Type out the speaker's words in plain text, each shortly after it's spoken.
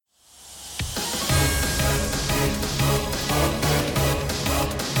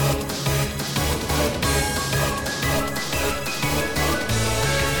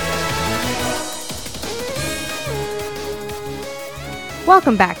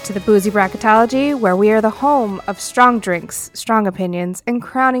Welcome back to the Boozy Bracketology, where we are the home of strong drinks, strong opinions, and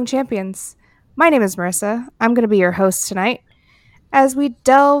crowning champions. My name is Marissa. I'm going to be your host tonight as we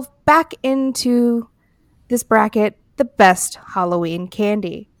delve back into this bracket, the best Halloween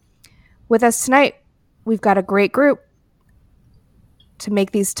candy. With us tonight, we've got a great group to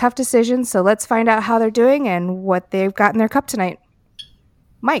make these tough decisions, so let's find out how they're doing and what they've got in their cup tonight.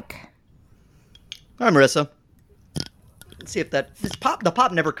 Mike. Hi, Marissa. Let's see if the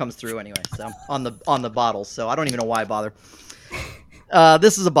pop never comes through anyway. So on the bottle, so I don't even know why I bother.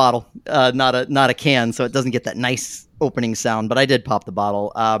 This is a bottle, not a can, so it doesn't get that nice opening sound. But I did pop the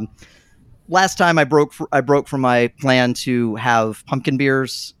bottle. Last time I broke from my plan to have pumpkin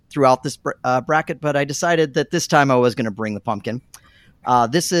beers throughout this bracket, but I decided that this time I was going to bring the pumpkin. I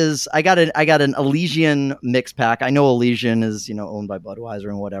got an Elysian mix pack. I know Elysian is, owned by Budweiser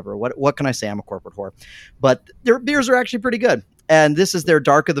and whatever. What can I say? I'm a corporate whore, but their beers are actually pretty good. And this is their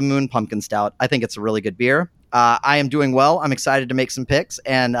Dark of the Moon Pumpkin Stout. I think it's a really good beer. I am doing well. I'm excited to make some picks.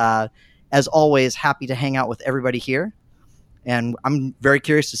 And as always, happy to hang out with everybody here. And I'm very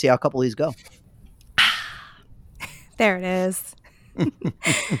curious to see how a couple of these go. There it is.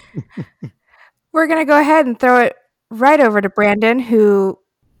 We're going to go ahead and throw it right over to Brandon, who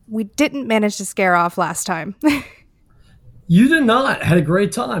we didn't manage to scare off last time. You did not. Had a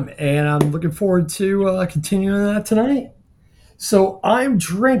great time, and I'm looking forward to continuing that tonight. So I'm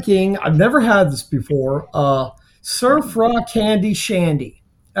drinking, I've never had this before, Surf Rock Candy Shandy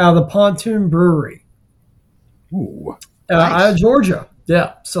out of the Pontoon Brewery. Ooh. Nice. Out of Georgia.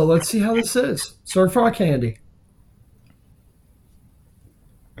 Yeah, so let's see how this is. Surf Rock Candy.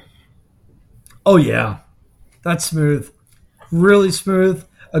 Oh, yeah. That's smooth. Really smooth.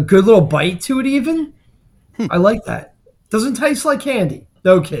 A good little bite to it even. I like that. Doesn't taste like candy.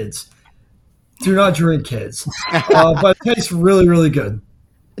 No, kids. Do not drink, kids. But it tastes really, really good.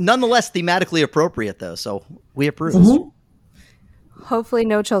 Nonetheless, thematically appropriate, though, so we approve. Mm-hmm. Hopefully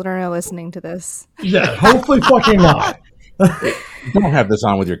no children are listening to this. Yeah, hopefully fucking not. Don't have this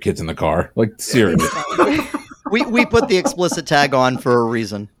on with your kids in the car. Like, seriously. We put the explicit tag on for a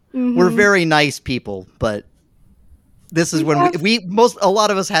reason. Mm-hmm. We're very nice people, but this is when a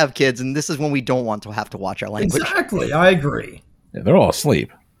lot of us have kids, and this is when we don't want to have to watch our language. Exactly, I agree. Yeah, they're all asleep.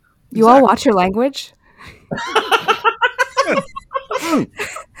 You all watch your language?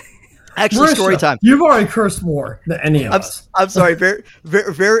 Actually, Marissa, story time. You've already cursed more than any of us. I'm sorry. Very,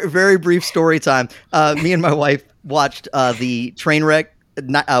 very, very, very brief story time. Me and my wife watched the Trainwreck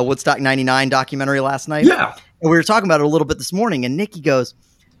Woodstock '99 documentary last night. Yeah, and we were talking about it a little bit this morning. And Nikki goes,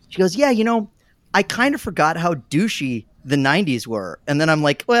 "Yeah, I kind of forgot how douchey the 90s were." And then I'm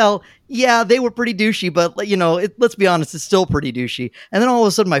like, well, yeah, they were pretty douchey, but let's be honest, it's still pretty douchey. And then all of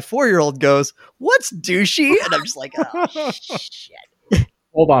a sudden my 4-year-old goes, "What's douchey?" And I'm just like, oh, shit.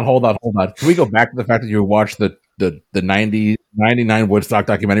 Hold on. Can we go back to the fact that you watched the 99 Woodstock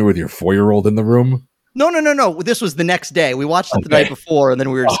documentary with your 4-year-old in the room? No. This was the next day. We watched it the night before, and then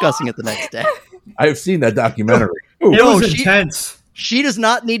we were discussing it the next day. I've seen that documentary. It was intense. She does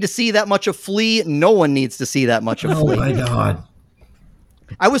not need to see that much of Flea. No one needs to see that much of Flea. Oh my God.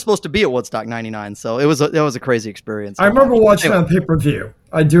 I was supposed to be at Woodstock '99, so it was a crazy experience. I remember watching it on pay-per-view.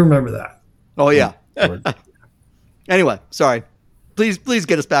 I do remember that. Oh yeah. Anyway, sorry. Please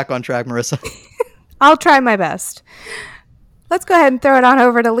get us back on track, Marissa. I'll try my best. Let's go ahead and throw it on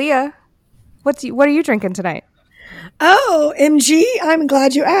over to Leah. What are you drinking tonight? Oh, MG, I'm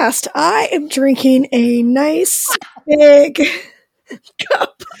glad you asked. I am drinking a nice big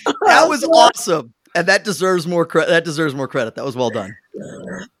cup. That was awesome. And that deserves more credit. That was well done.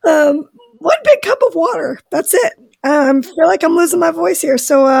 One big cup of water. That's it. I feel like I'm losing my voice here.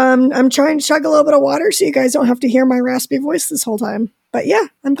 So I'm trying to chug a little bit of water so you guys don't have to hear my raspy voice this whole time. But yeah,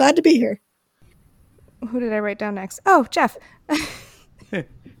 I'm glad to be here. Who did I write down next? Oh, Jeff.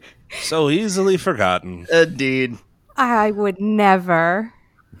 So easily forgotten. Indeed. I would never.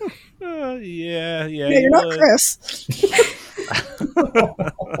 Yeah, you're not Chris.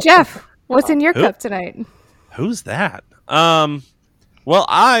 Jeff, what's in your cup tonight? Who's that? Well,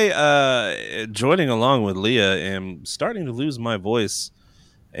 I, joining along with Leah, am starting to lose my voice.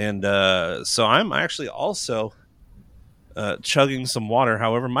 And so I'm actually also chugging some water.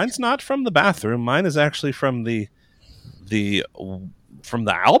 However, mine's not from the bathroom. Mine is actually from the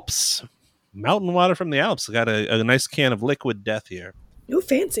Alps. Mountain water from the Alps. I got a nice can of Liquid Death here. Oh,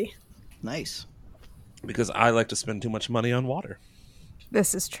 fancy. Nice. Because I like to spend too much money on water.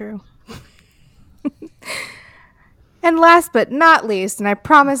 This is true. And last but not least, and I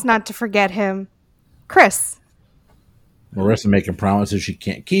promise not to forget him, Chris. Marissa making promises she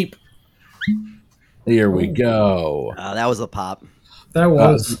can't keep. Here we go. That was a pop. That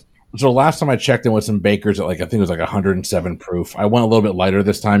was. So last time I checked in with some Bakers at I think it was 107 proof. I went a little bit lighter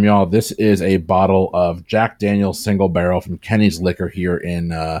this time, y'all. This is a bottle of Jack Daniel's single barrel from Kenny's Liquor here in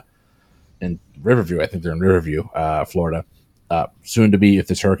Riverview. I think they're in Riverview, Florida. Soon to be, if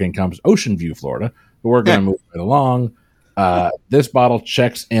this hurricane comes, Ocean View, Florida. But we're going to move right along. This bottle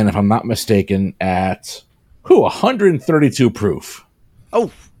checks in, if I'm not mistaken, at 132 proof.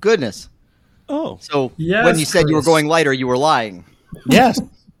 Oh, goodness. Oh. So Yes, when you said you were Chris. going lighter, you were lying. Yes.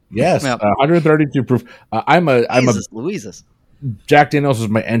 Yes. Yep. 132 proof. I'm a Louises. Jack Daniels is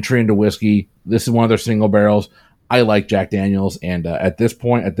my entry into whiskey. This is one of their single barrels. I like Jack Daniels, and at this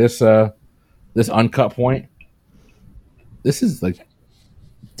point, at this uncut point, this is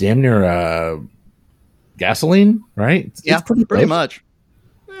damn near gasoline, right? It's Pretty close. much.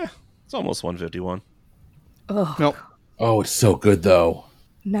 It's almost 151. Oh, Nope. Oh, it's so good though.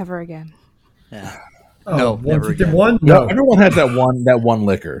 never again. Yeah. Oh, No, never again. 151? No, No. everyone has that one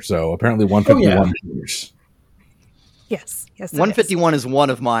liquor. So apparently 151 years. Yes, yes. it is. 151 is one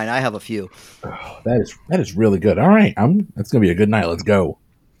of mine. I have a few. That is really good. All right, that's gonna be a good night. Let's go.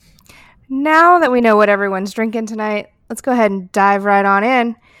 Now that we know what everyone's drinking tonight, let's go ahead and dive right on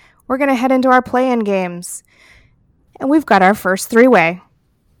in. We're going to head into our play-in games. And we've got our first three-way.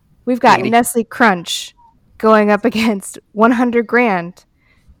 We've got Katie. Nestle Crunch going up against 100 Grand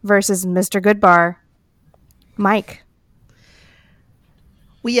versus Mr. Goodbar. Mike.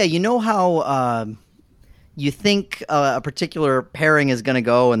 Well, yeah, you know how you think a particular pairing is going to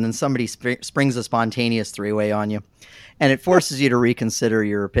go, and then somebody springs a spontaneous three-way on you, and it forces you to reconsider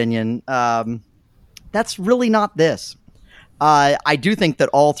your opinion. That's really not this. I do think that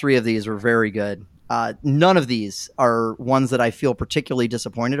all three of these were very good. None of these are ones that I feel particularly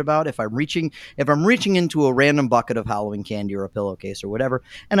disappointed about. If I'm reaching into a random bucket of Halloween candy or a pillowcase or whatever,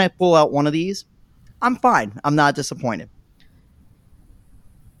 and I pull out one of these, I'm fine. I'm not disappointed.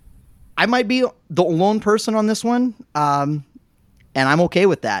 I might be the lone person on this one, and I'm okay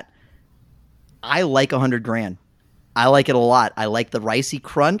with that. I like 100 Grand. I like it a lot. I like the ricey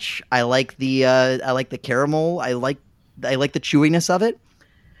crunch. I like the caramel. I like the chewiness of it.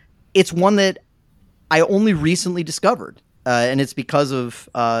 It's one that I only recently discovered, and it's because of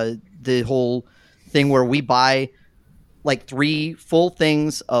the whole thing where we buy 3 full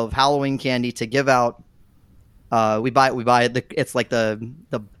things of Halloween candy to give out. We buy it's like the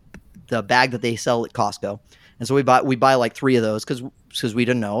bag that they sell at Costco, and so we buy 3 of those because we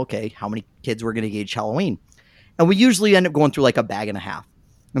didn't know how many kids were going to gauge Halloween, and we usually end up going through a bag and a half.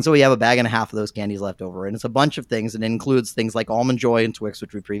 And so we have a bag and a half of those candies left over. And it's a bunch of things. And it includes things like Almond Joy and Twix,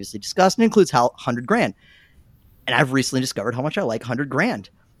 which we previously discussed. And it includes 100 Grand. And I've recently discovered how much I like 100 Grand.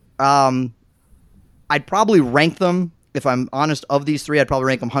 I'd probably rank them, if I'm honest, of these 3, I'd probably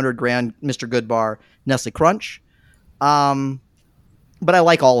rank them 100 Grand, Mr. Goodbar, Nestle Crunch. But I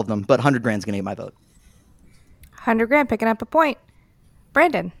like all of them. But 100 Grand's going to get my vote. 100 Grand picking up a point.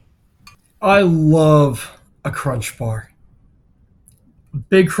 Brandon. I love a Crunch Bar.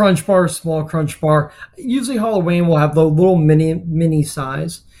 Big Crunch Bar, small Crunch Bar. Usually Halloween will have the little mini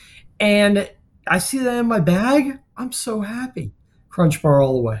size. And I see that in my bag. I'm so happy. Crunch Bar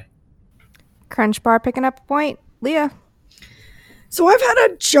all the way. Crunch Bar picking up a point. Leah. So I've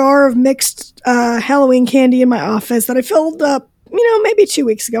had a jar of mixed Halloween candy in my office that I filled up, maybe 2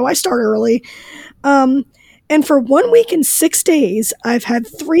 weeks ago. I start early. And for 1 week and 6 days, I've had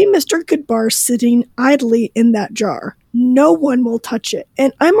 3 Mr. Goodbars sitting idly in that jar. No one will touch it.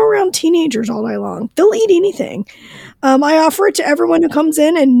 And I'm around teenagers all day long. They'll eat anything. I offer it to everyone who comes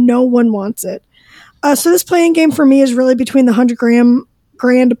in and no one wants it. So this playing game for me is really between the 100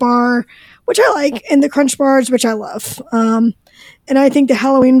 Grand bar, which I like, and the Crunch Bars, which I love. And I think the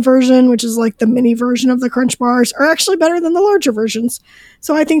Halloween version, which is the mini version of the Crunch Bars, are actually better than the larger versions.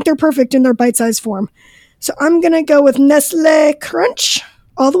 So I think they're perfect in their bite-sized form. So I'm going to go with Nestle Crunch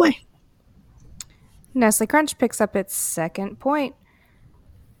all the way. Nestle Crunch picks up its second point.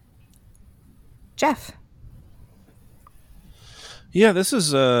 Jeff. Yeah, this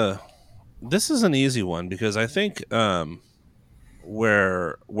is an easy one because I think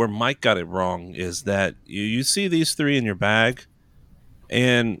where Mike got it wrong is that you see these 3 in your bag,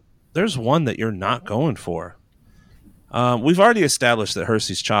 and there's one that you're not going for. We've already established that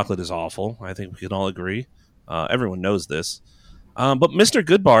Hershey's chocolate is awful. I think we can all agree. Everyone knows this. But Mr.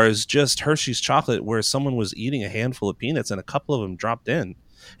 Goodbar is just Hershey's chocolate where someone was eating a handful of peanuts and a couple of them dropped in.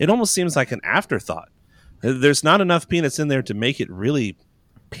 It almost seems like an afterthought. There's not enough peanuts in there to make it really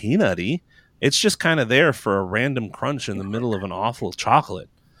peanutty. It's just kind of there for a random crunch in the middle of an awful chocolate.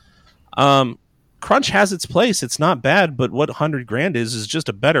 Crunch has its place. It's not bad, but what 100 Grand is just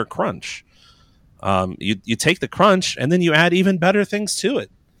a better crunch. You take the crunch and then you add even better things to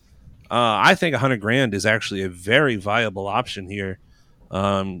it. I think $100,000 is actually a very viable option here.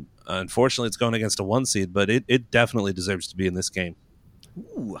 Unfortunately, it's going against a 1 seed, but it definitely deserves to be in this game.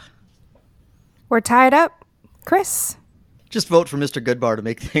 Ooh. We're tied up. Chris, Just vote for Mr. Goodbar to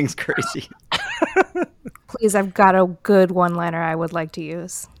make things crazy. please, I've got a good one-liner I would like to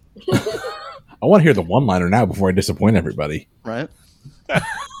use. I want to hear the one-liner now before I disappoint everybody. Right?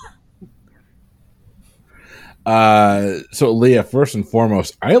 So Leah, first and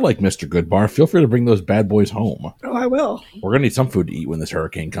foremost, I like Mr. Goodbar. Feel free to bring those bad boys home. Oh, I will. We're gonna need some food to eat when this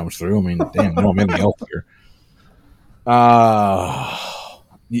hurricane comes through. I mean, damn, no, I'm in the elf here.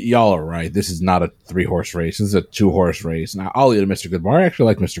 Y'all are right. This is not a 3-horse race. This is a 2-horse race. Now, I'll eat a Mr. Goodbar. I actually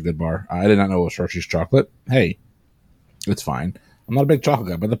like Mr. Goodbar. I did not know it was Hershey's chocolate. Hey, it's fine. I'm not a big chocolate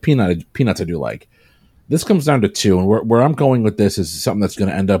guy, but the peanuts I do like. This comes down to 2, and where I'm going with this is something that's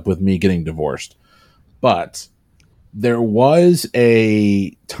going to end up with me getting divorced. But there was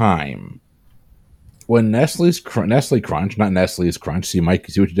a time when Nestle Crunch, not Nestle's Crunch. See, Mike,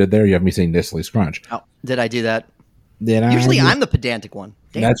 see what you did there? You have me saying Nestle's Crunch. Oh, did I do that? Did Usually I? I'm the pedantic one.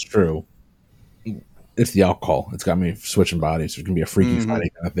 Damn. That's true. It's the alcohol. It's got me switching bodies. There's going to be a Freaky Friday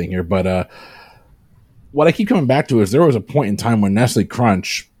kind of thing here. But what I keep coming back to is there was a point in time when Nestle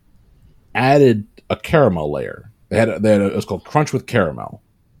Crunch added a caramel layer. It was called Crunch with Caramel.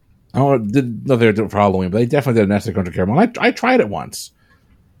 I don't know if they did it for Halloween, but they definitely did a Nestle Crunch with Caramel. And I tried it once.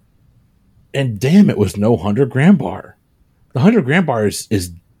 And damn, it was no 100-gram bar. The 100-gram bar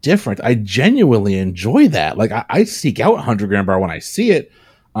is different. I genuinely enjoy that. Like, I seek out a 100-gram bar when I see it.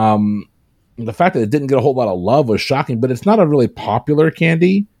 The fact that it didn't get a whole lot of love was shocking, but it's not a really popular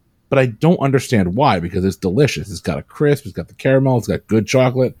candy. But I don't understand why, because it's delicious. It's got a crisp, it's got the caramel, it's got good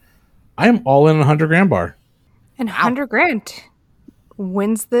chocolate. I am all in a 100-gram bar. And $100,000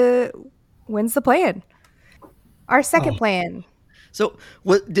 wins the plan. Our second plan. So,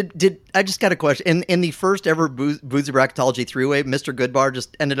 what did I just got a question? In the first ever Boozy Bracketology 3-way, Mr. Goodbar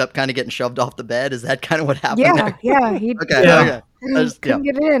just ended up kind of getting shoved off the bed. Is that kind of what happened? Yeah. He Okay. couldn't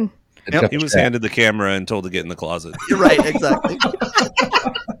get it in. Yep. He was handed the camera and told to get in the closet. You're right, exactly.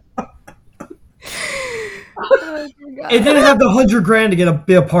 It didn't have the $100,000 to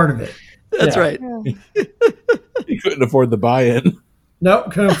be a part of it. That's right. You couldn't afford the buy-in.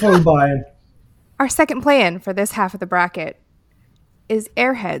 Nope, couldn't afford the buy-in. Our second plan for this half of the bracket is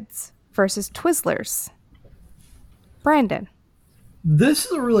Airheads versus Twizzlers. Brandon. This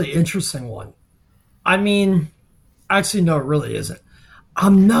is a really interesting one. I mean, actually, no, it really isn't.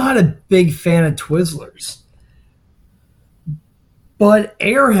 I'm not a big fan of Twizzlers. But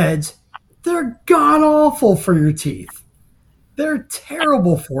Airheads, they're god-awful for your teeth. They're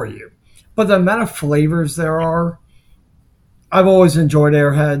terrible for you. But the amount of flavors there are, I've always enjoyed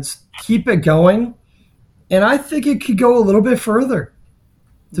Airheads. Keep it going. And I think it could go a little bit further,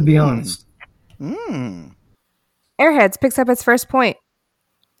 to be honest. Airheads picks up its first point.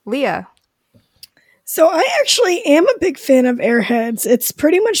 Leah. So I actually am a big fan of Airheads. It's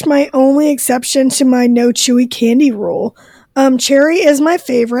pretty much my only exception to my no chewy candy rule. Cherry is my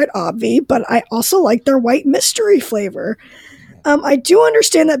favorite, obvi, but I also like their white mystery flavor. I do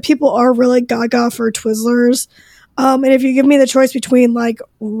understand that people are really gaga for Twizzlers. And if you give me the choice between like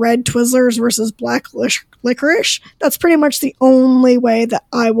red Twizzlers versus black licorice, that's pretty much the only way that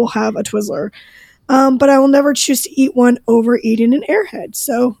I will have a Twizzler. But I will never choose to eat one over eating an Airhead.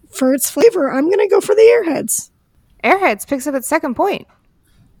 So for its flavor, I'm going to go for the Airheads. Airheads picks up its second point.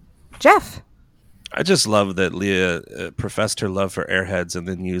 Jeff. I just love that Leah professed her love for Airheads and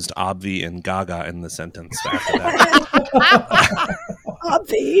then used Obvi and Gaga in the sentence after that.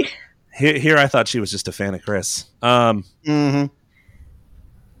 Obvi. Here I thought she was just a fan of Chris.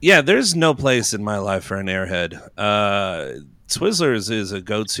 Yeah, there's no place in my life for an Airhead. Twizzlers is a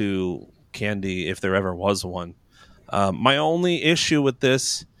go-to candy if there ever was one. My only issue with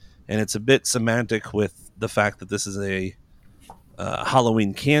this, and it's a bit semantic with the fact that this is a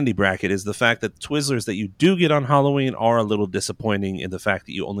Halloween candy bracket, is the fact that Twizzlers that you do get on Halloween are a little disappointing in the fact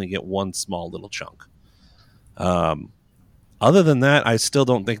that you only get one small little chunk. Other than that, I still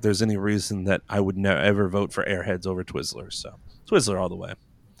don't think there's any reason that I would ever vote for Airheads over Twizzlers. So Twizzler all the way.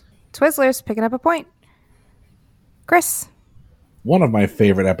 Twizzlers picking up a point. Chris. One of my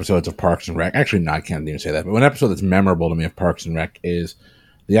favorite episodes of Parks and Rec, actually, no, I can't even say that, but one episode that's memorable to me of Parks and Rec is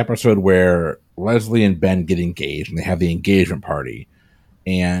the episode where Leslie and Ben get engaged, and they have the engagement party.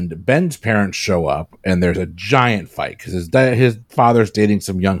 And Ben's parents show up, and there's a giant fight, because his father's dating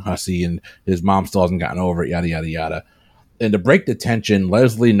some young hussy, and his mom still hasn't gotten over it, yada, yada, yada. And to break the tension,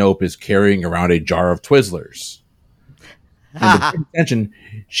 Leslie Knope is carrying around a jar of Twizzlers. And to pay attention,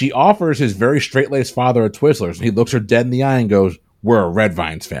 she offers his very straight-laced father a Twizzlers, and he looks her dead in the eye and goes, "We're a Red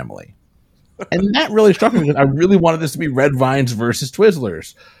Vines family." And that really struck me because I really wanted this to be Red Vines versus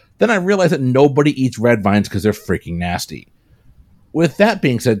Twizzlers. Then I realized that nobody eats Red Vines because they're freaking nasty. With that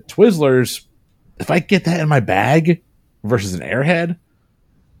being said, Twizzlers, if I get that in my bag versus an Airhead,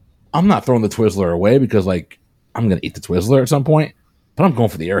 I'm not throwing the Twizzler away because, like, I'm going to eat the Twizzler at some point, but I'm going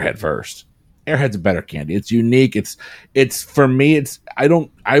for the Airhead first. Airhead's a better candy. It's unique. It's for me,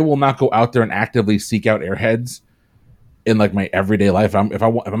 I will not go out there and actively seek out Airheads in like my everyday life. If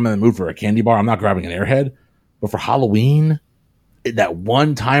I'm in the mood for a candy bar, I'm not grabbing an Airhead. But for Halloween, that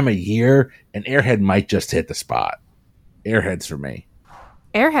one time a year, an Airhead might just hit the spot. Airheads for me.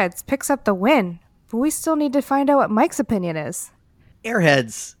 Airheads picks up the win, but we still need to find out what Mike's opinion is.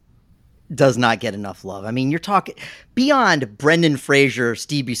 Airheads does not get enough love. I mean, you're talking beyond Brendan Fraser,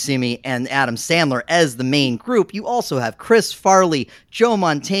 Steve Buscemi, and Adam Sandler as the main group. You also have Chris Farley, Joe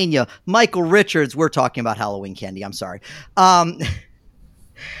Mantegna, Michael Richards. We're talking about Halloween candy. I'm sorry.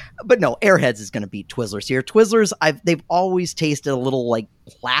 But no, Airheads is going to beat Twizzlers here. Twizzlers, they've always tasted a little like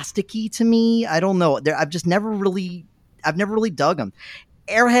plasticky to me. I don't know. I've never really dug them.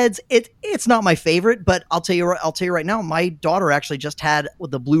 Airheads, it's not my favorite, but I'll tell you right now, my daughter actually just had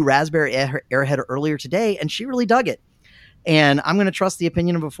the blue raspberry Airhead earlier today, and she really dug it. And I'm going to trust the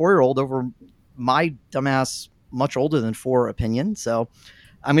opinion of a 4-year-old over my dumbass, much older than 4 opinion. So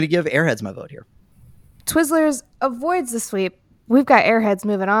I'm going to give Airheads my vote here. Twizzlers avoids the sweep. We've got Airheads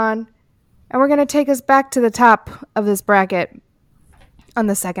moving on, and we're going to take us back to the top of this bracket on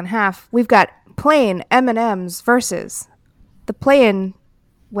the second half. We've got plain M&Ms versus the play-in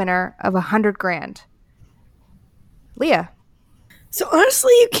winner of $100,000. Leah. So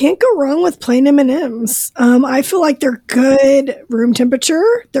honestly, you can't go wrong with plain M&Ms. I feel like they're good room temperature.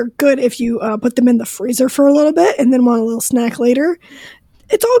 They're good if you put them in the freezer for a little bit and then want a little snack later.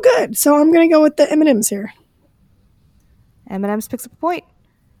 It's all good. So I'm going to go with the M&Ms here. M&Ms picks up a point.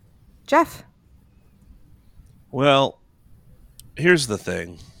 Jeff. Well, here's the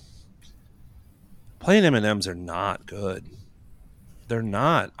thing. Plain M&Ms are not good. They're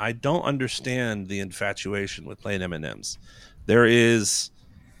not. I don't understand the infatuation with plain M&Ms. There is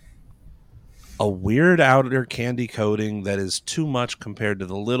a weird outer candy coating that is too much compared to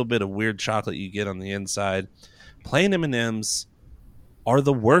the little bit of weird chocolate you get on the inside. Plain M&Ms are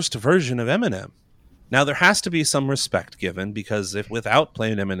the worst version of M&M. Now, there has to be some respect given, because if without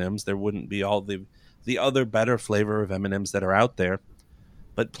plain M&Ms, there wouldn't be all the other better flavor of M&Ms that are out there.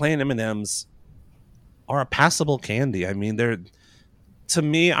 But plain M&Ms are a passable candy. I mean, to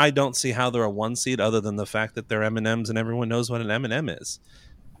me, I don't see how they're a 1 seed other than the fact that they're M&Ms and everyone knows what an M&M is.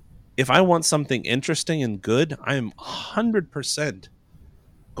 If I want something interesting and good, I am 100%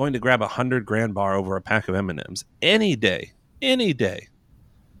 going to grab a $100,000 bar over a pack of M&Ms any day. Any day.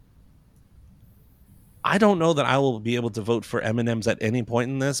 I don't know that I will be able to vote for M&Ms at any point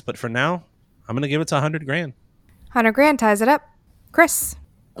in this, but for now, I'm going to give it to $100,000. $100,000 ties it up. Chris.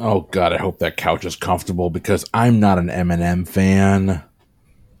 Oh God, I hope that couch is comfortable because I'm not an M&M fan.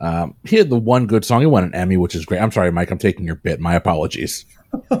 He had the one good song. He won an Emmy, which is great. I'm sorry, Mike. I'm taking your bit. My apologies.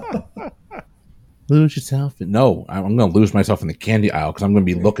 Lose yourself. No, I'm going to lose myself in the candy aisle because I'm going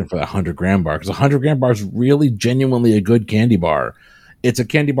to be looking for that $100,000 bar, because a $100,000 bar is really genuinely a good candy bar. It's a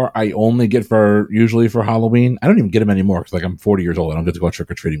candy bar I only get usually for Halloween. I don't even get them anymore because I'm 40 years old. I don't get to go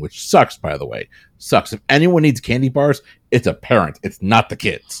trick-or-treating, which sucks, by the way. Sucks. If anyone needs candy bars, it's a parent. It's not the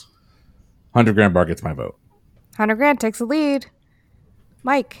kids. $100,000 bar gets my vote. $100,000 takes the lead.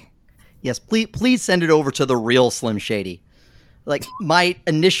 Mike. Yes, please send it over to the real Slim Shady. Like, my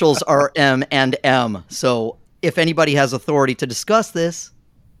initials are M and M, so if anybody has authority to discuss this,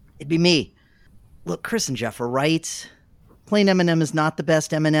 it'd be me. Look, Chris and Jeff are right. Plain M&M is not the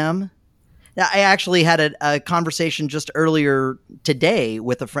best M&M. Now, I actually had a conversation just earlier today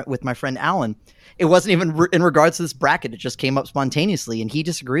with my friend Alan. It wasn't even in regards to this bracket. It just came up spontaneously, and he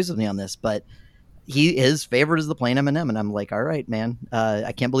disagrees with me on this, but his favorite is the plain M&M, and I'm like, all right, man.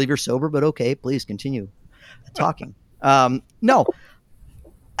 I can't believe you're sober, but okay, please continue talking. No,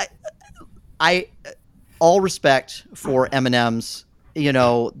 I all respect for M&Ms. You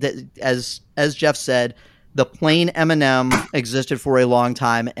know, that as Jeff said, the plain M&M existed for a long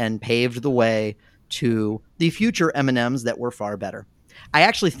time and paved the way to the future M&Ms that were far better. I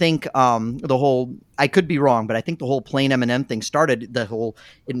actually think I could be wrong, but I think the whole plain M&M thing started, the whole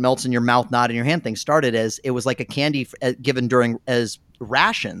it melts in your mouth, not in your hand thing started as it was like a candy given as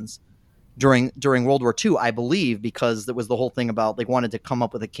rations during World War II, I believe, because there was the whole thing about they wanted to come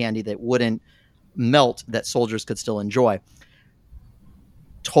up with a candy that wouldn't melt, that soldiers could still enjoy.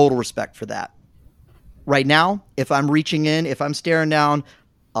 Total respect for that. right now, if I'm reaching in, if I'm staring down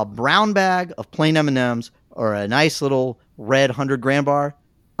a brown bag of plain M&Ms or a nice little red 100-gram bar,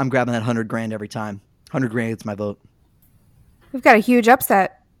 I'm grabbing that 100 grand every time. 100 grand gets my vote. We've got a huge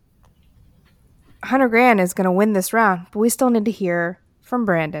upset. 100 grand is going to win this round, but we still need to hear from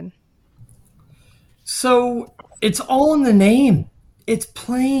Brandon. So it's all in the name. It's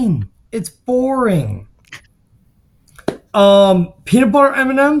plain. It's boring. Peanut butter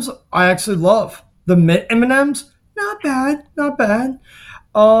M&Ms, I actually love. The mint M&Ms, not bad.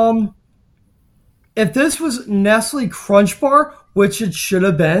 If this was Nestle Crunch Bar, which it should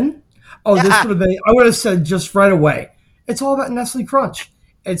have been, this would have been, I would have said just right away, it's all about Nestle Crunch.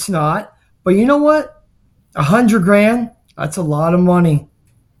 It's not. But you know what? 100 grand, that's a lot of money.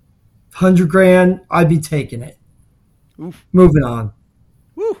 100 grand, I'd be taking it. Oof. Moving on.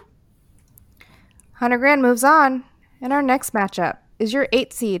 Woo. 100 grand moves on, and our next matchup is your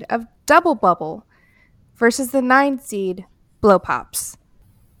 8 seed of Double Bubble versus the 9 seed Blow Pops.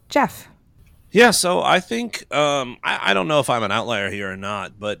 Jeff. Yeah, so I think, I don't know if I'm an outlier here or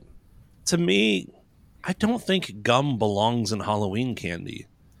not, but to me, I don't think gum belongs in Halloween candy.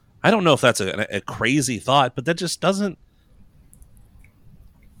 I don't know if that's a crazy thought, but that just doesn't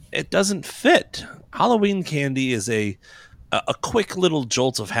fit. Halloween candy is a quick little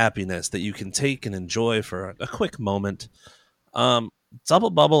jolt of happiness that you can take and enjoy for a quick moment. Double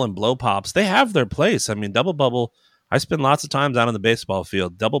Bubble and Blow Pops, they have their place. I mean, Double Bubble, I spend lots of times out on the baseball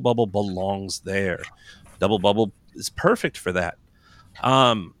field. Double Bubble belongs there. Double Bubble is perfect for that.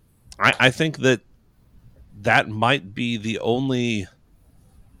 I think that might be the only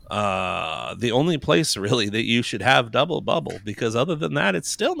place really that you should have Double Bubble, because other than that, it's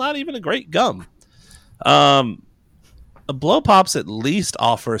still not even a great gum. Blow Pops at least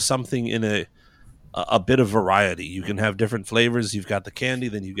offer something in a bit of variety. You can have different flavors. You've got the candy,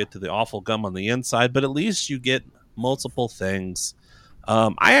 then you get to the awful gum on the inside, but at least you get multiple things.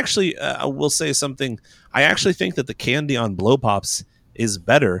 I actually will say something. I actually think that the candy on Blow Pops is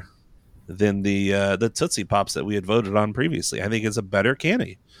better than the Tootsie Pops that we had voted on previously. I think it's a better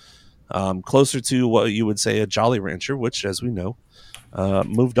candy. Closer to what you would say a Jolly Rancher, which, as we know,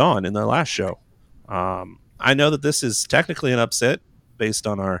 moved on in their last show. I know that this is technically an upset based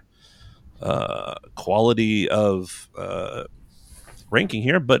on our quality of ranking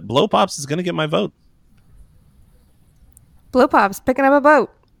here, but Blow Pops is going to get my vote. Blow Pops picking up a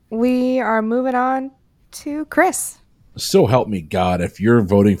vote. We are moving on to Chris. So help me God, if you're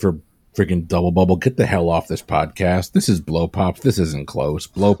voting for freaking Double Bubble, get the hell off this podcast. This is Blow Pops. This isn't close.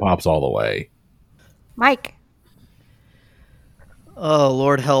 Blow Pops all the way. Mike. Oh,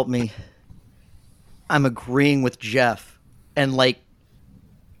 Lord help me. I'm agreeing with Jeff, and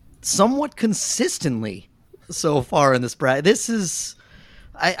somewhat consistently so far in this bracket. This is,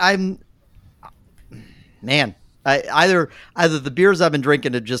 either the beers I've been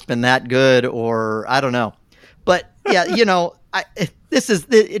drinking have just been that good, or I don't know. But yeah, Jeff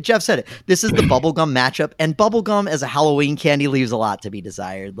said it. This is the bubblegum matchup, and bubblegum as a Halloween candy leaves a lot to be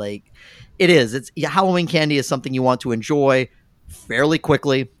desired. It is. Halloween candy is something you want to enjoy fairly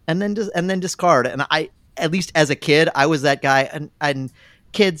quickly and then discard. And at least as a kid, I was that guy. And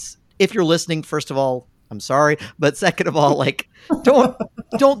kids, if you're listening, first of all, I'm sorry, but second of all,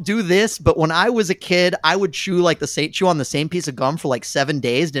 don't do this. But when I was a kid, I would chew on the same piece of gum for 7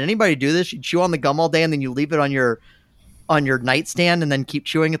 days. Did anybody do this? You chew on the gum all day and then you leave it on your nightstand and then keep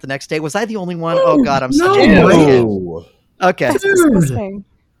chewing it the next day. Was I the only one? Oh God, I'm such a kid. Okay. That's disgusting.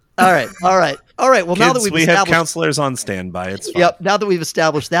 All right. Well, Kids, now that we have counselors on standby. It's fine. Yep. Now that we've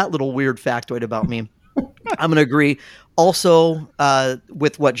established that little weird factoid about me, I'm going to agree. Also,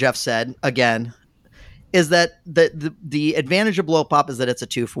 with what Jeff said again, is that the advantage of Blow Pop is that it's a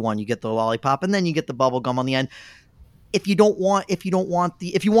 2-for-1. You get the lollipop and then you get the bubble gum on the end. If you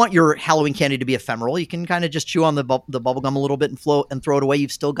want your Halloween candy to be ephemeral, you can kind of just chew on the bubble gum a little bit and throw it away.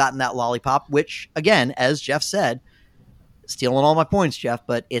 You've still gotten that lollipop, which again, as Jeff said, stealing all my points, Jeff,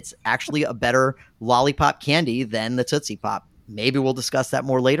 but it's actually a better lollipop candy than the Tootsie Pop. Maybe we'll discuss that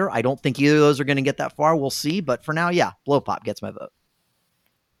more later. I don't think either of those are going to get that far. We'll see. But for now, yeah, Blow Pop gets my vote.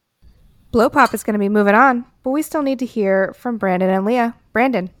 Blow Pop is going to be moving on, but we still need to hear from Brandon and Leah.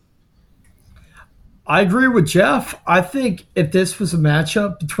 Brandon. I agree with Jeff. I think if this was a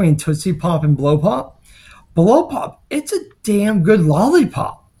matchup between Tootsie Pop and Blow Pop, it's a damn good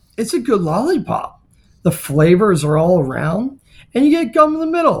lollipop. It's a good lollipop. The flavors are all around, and you get gum in the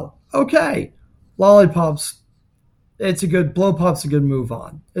middle. Okay, lollipops. Blow Pop's a good move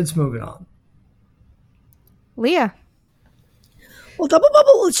on. It's moving on. Leah. Well, Double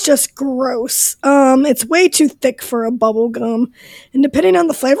Bubble is just gross. It's way too thick for a bubble gum. And depending on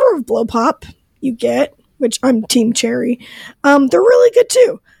the flavor of Blow Pop, you get, which I'm Team Cherry, they're really good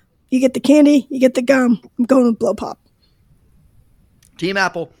too. You get the candy, you get the gum. I'm going with Blow Pop. Team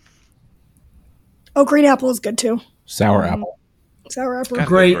Apple. Oh, green apple is good too. Sour apple. Sour apple. Gotta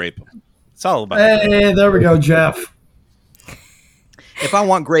go Great. grape. It's all about Hey, there we go, Jeff. If I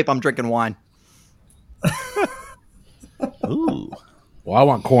want grape, I'm drinking wine. Ooh. Well, I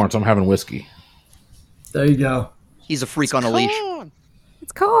want corn, so I'm having whiskey. There you go. He's a freak on a leash.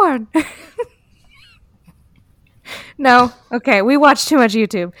 It's corn. No. Okay. We watch too much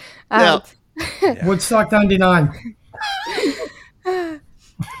YouTube. Woodstock 99.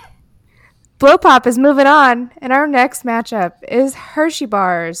 Blow Pop is moving on, and our next matchup is Hershey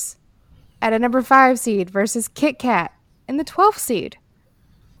Bars at a number 5 seed versus Kit Kat in the 12th seed.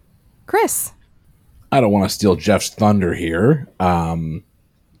 Chris. I don't want to steal Jeff's thunder here.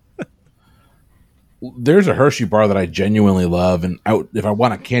 There's a Hershey bar that I genuinely love, and if I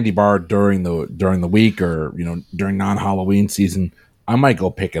want a candy bar during the week or during non-Halloween season, I might go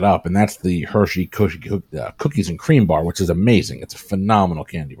pick it up, and that's the Hershey cookies and cream bar, which is amazing. It's a phenomenal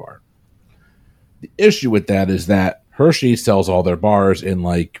candy bar. The issue with that is that Hershey sells all their bars in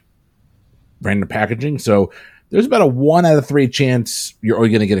like random packaging, so there's about a 1 out of 3 chance you're only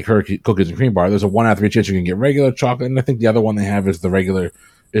going to get a cookies and cream bar. There's a 1 out of 3 chance you can get regular chocolate, and I think the other one they have is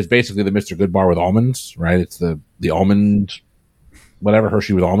is basically the Mr. Good bar with almonds, right? It's the almond, whatever,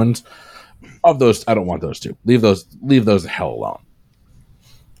 Hershey with almonds. Of those, I don't want those two. Leave those the hell alone.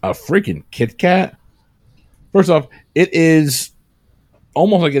 A freaking Kit Kat. First off, it is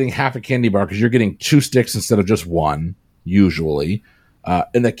almost like getting half a candy bar because you're getting 2 sticks instead of just 1, usually.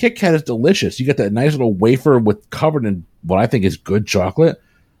 And the Kit Kat is delicious. You get that nice little wafer covered in what I think is good chocolate.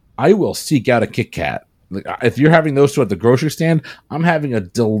 I will seek out a Kit Kat. If you're having those two at the grocery stand, I'm having a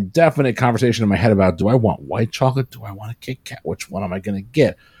definite conversation in my head about, do I want white chocolate? Do I want a Kit Kat? Which one am I going to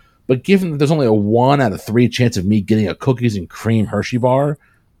get? But given that there's only a 1 out of 3 chance of me getting a cookies and cream Hershey bar,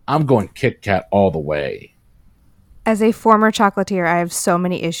 I'm going Kit Kat all the way. As a former chocolatier, I have so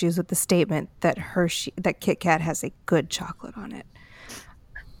many issues with the statement that Kit Kat has a good chocolate on it.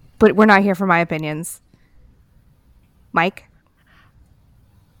 But we're not here for my opinions. Mike?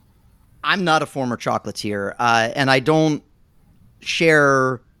 I'm not a former chocolatier, and I don't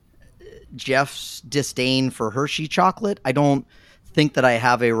share Jeff's disdain for Hershey chocolate. I don't think that I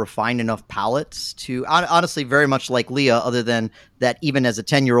have a refined enough palate to, honestly, very much like Leah, other than that even as a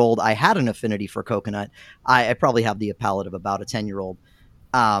 10-year-old, I had an affinity for coconut. I probably have the palate of about a 10-year-old.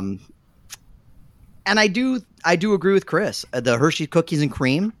 And I do agree with Chris. The Hershey cookies and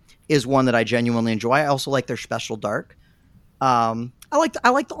cream is one that I genuinely enjoy. I also like their special dark. I like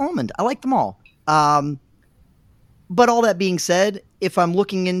the almond. I like them all. But all that being said, if I'm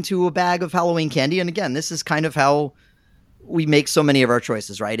looking into a bag of Halloween candy, and again, this is kind of how we make so many of our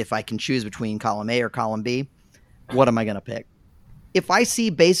choices, right? If I can choose between column A or column B, what am I going to pick? If I see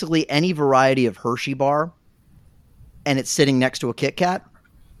basically any variety of Hershey bar and it's sitting next to a Kit Kat,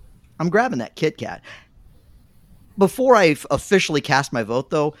 I'm grabbing that Kit Kat. Before I officially cast my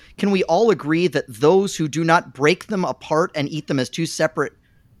vote, though, can we all agree that those who do not break them apart and eat them as 2 separate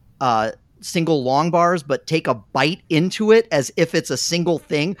single long bars, but take a bite into it as if it's a single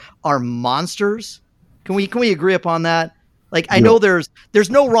thing, are monsters? Can we agree upon that? Like, I know there's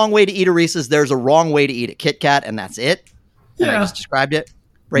no wrong way to eat a Reese's. There's a wrong way to eat a Kit Kat, and that's it. And I just described it.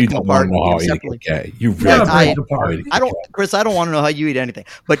 Break them apart. Okay, you really break them apart. Chris, I don't want to know how you eat anything,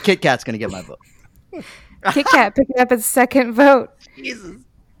 but Kit Kat's going to get my vote. Kit Kat picking up its second vote. Jesus.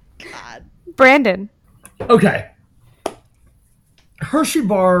 God. Brandon. Okay. Hershey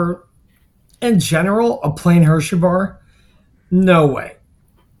bar, in general, a plain Hershey bar, no way.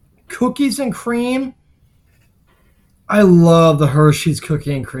 Cookies and cream, I love the Hershey's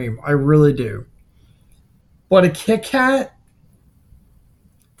cookie and cream. I really do. But a Kit Kat,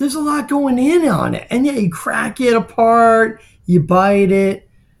 there's a lot going in on it. And yeah, you crack it apart, you bite it.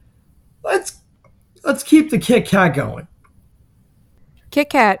 Let's keep the Kit Kat going. Kit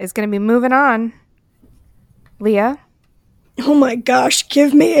Kat is going to be moving on. Leah? Oh my gosh,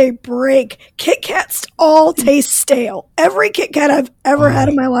 give me a break. Kit Kats all taste stale. Every Kit Kat I've ever had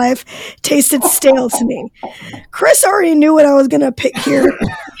in my life tasted stale to me. Chris already knew what I was going to pick here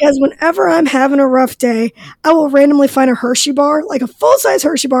because whenever I'm having a rough day, I will randomly find a Hershey bar, like a full-size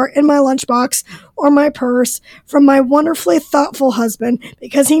Hershey bar in my lunchbox or my purse from my wonderfully thoughtful husband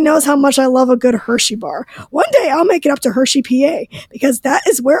because he knows how much I love a good Hershey bar. One day I'll make it up to Hershey, PA because that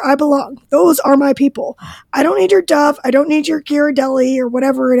is where I belong. Those are my people. I don't need your Dove. I don't need your Ghirardelli or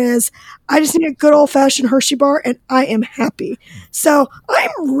whatever it is. I just need a good old-fashioned Hershey bar and I am happy. So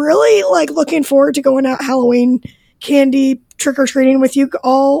I'm really looking forward to going out Halloween candy trick-or-treating with you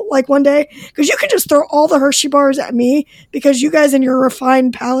all like one day? Because you can just throw all the Hershey bars at me because you guys and your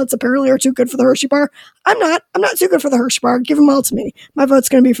refined palates apparently are too good for the Hershey bar. I'm not too good for the Hershey bar. Give them all to me. My vote's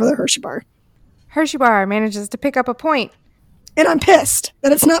going to be for the Hershey bar. Hershey bar manages to pick up a point. And I'm pissed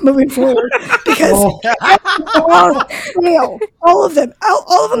that it's not moving forward because they're all stale. All of them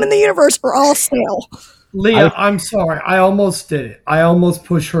in the universe are all stale. Leah, I'm sorry. I almost did it. I almost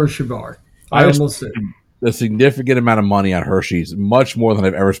pushed Hershey bar. I almost did. A significant amount of money on Hershey's, much more than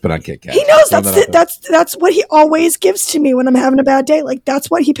I've ever spent on Kit Kat. He knows that's what he always gives to me when I'm having a bad day. Like, that's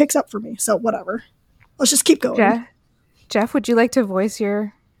what he picks up for me. So whatever. Let's just keep going. Jeff, would you like to voice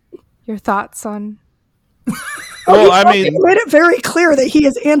your thoughts on? Well, I mean, he made it very clear that he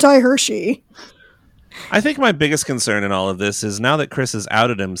is anti-Hershey. I think my biggest concern in all of this is now that Chris has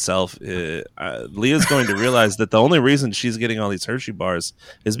outed himself, Leah's going to realize that the only reason she's getting all these Hershey bars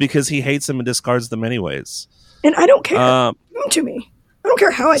is because he hates them and discards them anyways. And I don't care. Give them to me. I don't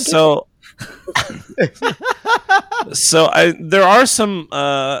care how I get them. There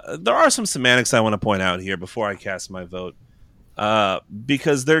are some semantics I want to point out here before I cast my vote,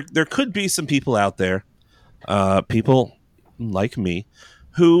 because there could be some people out there, people like me,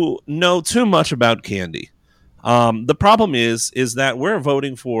 who know too much about candy. The problem is that we're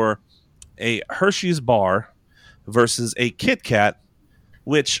voting for a Hershey's bar versus a Kit Kat,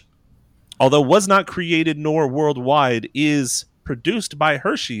 which, although was not created nor worldwide, is produced by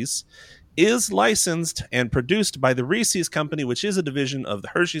Hershey's, is licensed and produced by the Reese's Company, which is a division of the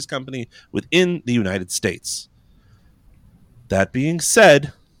Hershey's Company within the United States. That being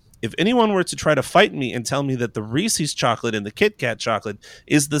said, if anyone were to try to fight me and tell me that the Reese's chocolate and the Kit Kat chocolate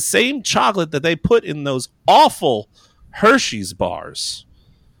is the same chocolate that they put in those awful Hershey's bars,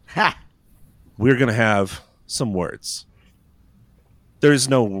 we're going to have some words. There's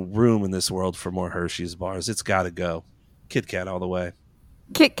no room in this world for more Hershey's bars. It's got to go. Kit Kat all the way.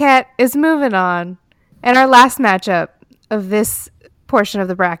 Kit Kat is moving on. And our last matchup of this portion of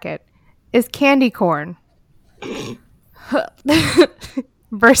the bracket is candy corn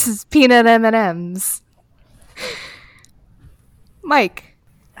versus peanut M&Ms. Mike.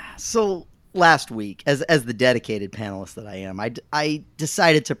 So last week, as the dedicated panelist that I am, I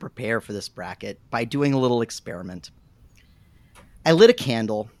decided to prepare for this bracket by doing a little experiment. I lit a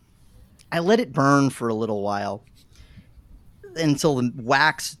candle. I let it burn for a little while until the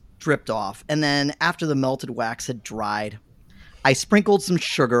wax dripped off. And then after the melted wax had dried, I sprinkled some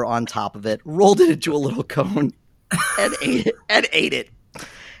sugar on top of it, rolled it into a little cone, and ate it.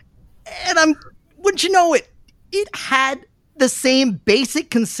 And wouldn't you know it, it had the same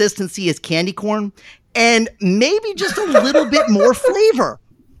basic consistency as candy corn and maybe just a little bit more flavor.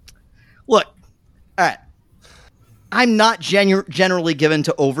 Look, all right. I'm not generally given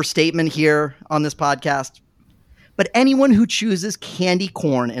to overstatement here on this podcast, but anyone who chooses candy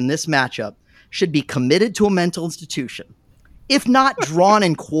corn in this matchup should be committed to a mental institution, if not drawn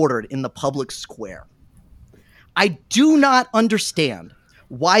and quartered in the public square. I do not understand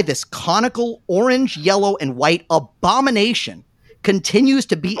why this conical orange, yellow, and white abomination continues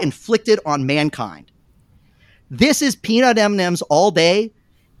to be inflicted on mankind. This is peanut M&Ms all day,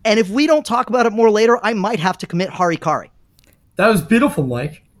 and if we don't talk about it more later, I might have to commit harikari. That was beautiful,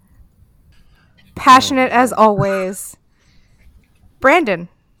 Mike. Passionate as always. Brandon.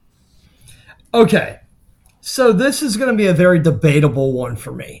 Okay, so this is going to be a very debatable one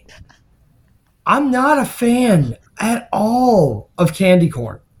for me. I'm not a fan at all of candy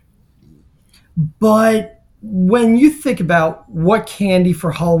corn. But when you think about what candy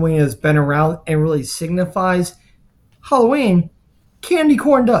for Halloween has been around and really signifies Halloween, candy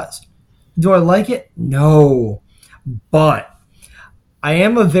corn does. Do I like it? No. But I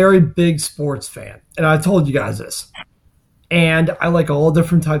am a very big sports fan. And I told you guys this. And I like all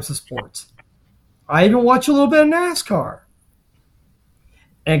different types of sports. I even watch a little bit of NASCAR.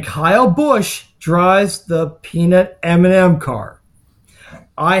 And Kyle Busch drives the peanut M&M car.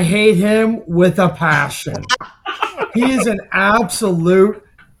 I hate him with a passion. He is an absolute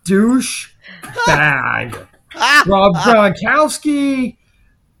douche bag. Rob Gronkowski,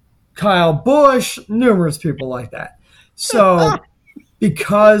 Kyle Busch, numerous people like that. So,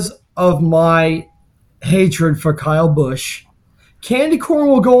 because of my hatred for Kyle Busch, candy corn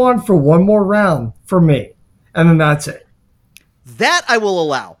will go on for one more round for me. And then that's it. That I will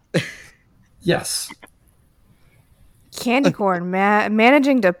allow. Yes. Candy corn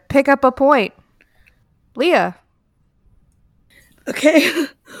managing to pick up a point. Leah. Okay.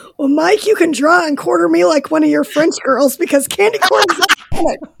 Well, Mike, you can draw and quarter me like one of your French girls because candy corn is a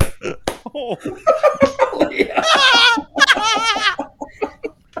peanut. I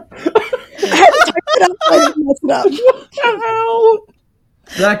had to type it up. I didn't mess it up.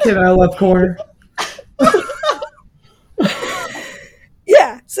 That kid out of left corner.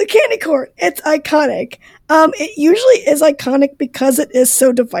 Yeah, so candy corn, it's iconic. It usually is iconic because it is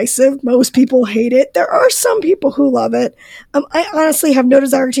so divisive. Most people hate it. There are some people who love it. I honestly have no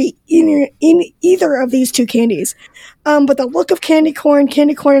desire to eat either of these two candies. But the look of candy corn in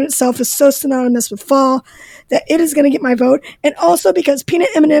itself is so synonymous with fall that it is going to get my vote. And also because peanut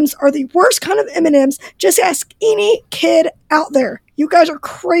M&Ms are the worst kind of M&Ms. Just ask any kid out there. You guys are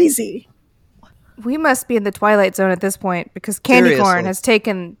crazy. We must be in the twilight zone at this point because candy corn has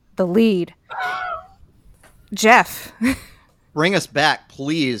taken the lead. Jeff. Bring us back,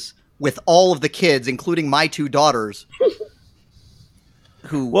 please, with all of the kids, including my two daughters,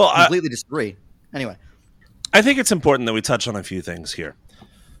 who completely disagree. Anyway. I think it's important that we touch on a few things here.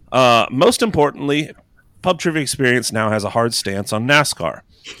 Most importantly, Pub Trivia Experience now has a hard stance on NASCAR.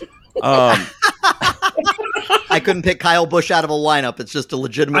 I couldn't pick Kyle Busch out of a lineup. It's just a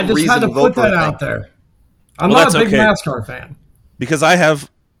legitimate reason to vote for I just had to put that out there. I'm not a big NASCAR fan. Because I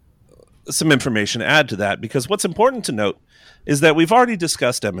have some information to add to that. Because what's important to note is that we've already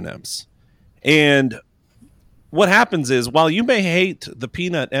discussed M&Ms. And what happens is, while you may hate the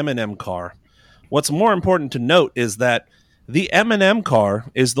peanut M&M car, what's more important to note is that the M&M car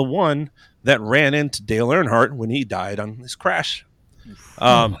is the one that ran into Dale Earnhardt when he died on his crash.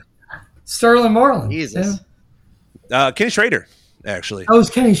 Sterling Marlin. Jesus. Yeah. Kenny Schrader, actually. Oh, it was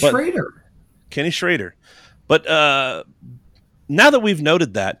Kenny Schrader. Kenny Schrader. But now that we've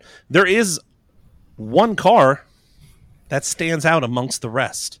noted that, there is one car that stands out amongst the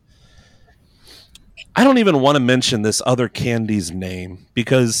rest. I don't even want to mention this other candy's name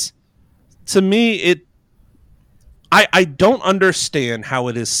because to me, I don't understand how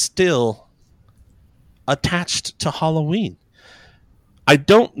it is still attached to Halloween.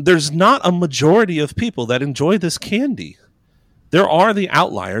 There's not a majority of people that enjoy this candy. There are the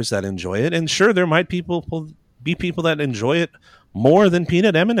outliers that enjoy it, and sure, there might be people that enjoy it more than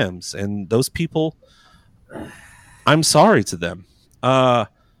peanut M&Ms, and those people, I'm sorry to them.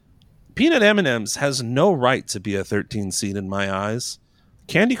 Peanut M&Ms has no right to be a 13 seed in my eyes.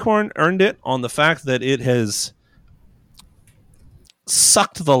 Candy corn earned it on the fact that it has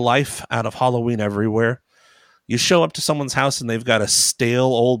sucked the life out of Halloween everywhere. You show up to someone's house and they've got a stale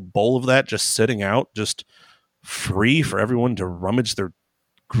old bowl of that just sitting out, just free for everyone to rummage their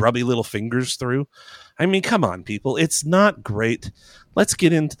grubby little fingers through. I mean, come on, people. It's not great. Let's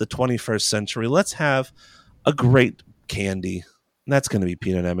get into the 21st century. Let's have a great candy. And that's going to be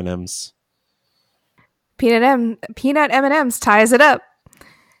peanut M&Ms. Peanut M&Ms ties it up.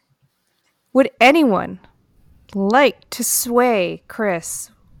 Would anyone like to sway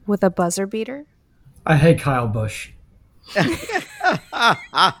Chris with a buzzer beater? I hate Kyle Busch. He's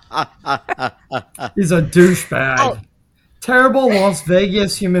a douchebag. Oh. Terrible Las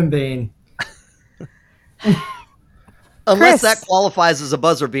Vegas human being. Unless that qualifies as a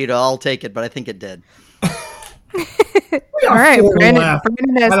buzzer beater, I'll take it, but I think it did. All right, Brandon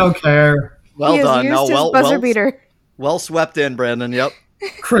I don't care. Well done. Buzzer beater. Well swept in, Brandon. Yep.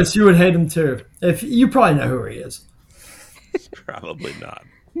 Chris, you would hate him too. If you probably know who he is. Probably not.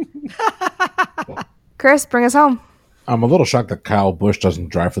 Chris, bring us home. I'm a little shocked that Kyle Busch doesn't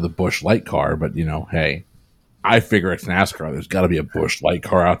drive for the Busch Light car, but hey, I figure it's NASCAR. There's got to be a Busch Light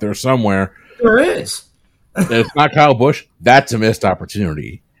car out there somewhere. There is. If it's not Kyle Busch, that's a missed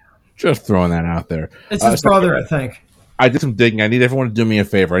opportunity. Just throwing that out there. It's his brother, I think. I did some digging. I need everyone to do me a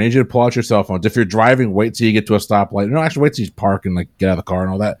favor. I need you to pull out your cell phones. If you're driving, wait till you get to a stoplight. No, actually, wait till you park and get out of the car and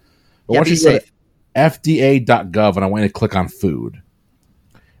all that. But once you safe. FDA.gov, and I want you to click on food.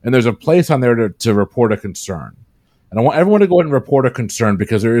 And there's a place on there to report a concern. And I want everyone to go ahead and report a concern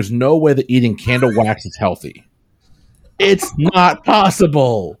because there is no way that eating candle wax is healthy. It's not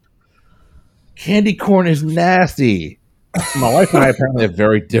possible. Candy corn is nasty. My wife and I apparently have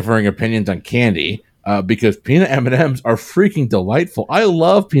very differing opinions on candy because peanut M&Ms are freaking delightful. I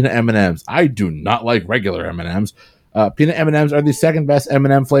love peanut M&Ms. I do not like regular M&Ms. Peanut M&Ms are the second best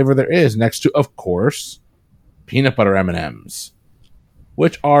M&M flavor there is, next to, of course, peanut butter M&Ms,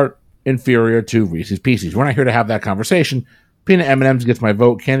 which are inferior to Reese's Pieces. We're not here to have that conversation. Peanut M&Ms gets my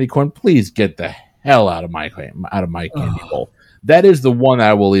vote. Candy corn, please get the hell out of my candy bowl. That is the one that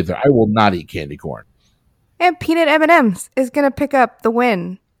I will leave there. I will not eat candy corn. And peanut M&Ms is going to pick up the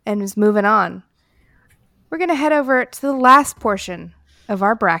win and is moving on. We're going to head over to the last portion of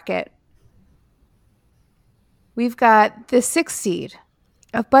our bracket. We've got the 6th seed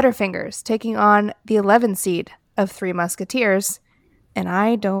of Butterfingers taking on the 11th seed of Three Musketeers. And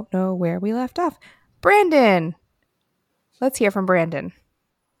I don't know where we left off. Brandon! Let's hear from Brandon.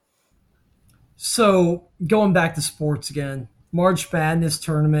 So going back to sports again, March Madness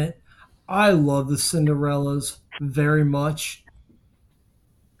tournament. I love the Cinderellas very much.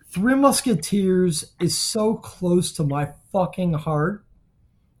 Three Musketeers is so close to my fucking heart.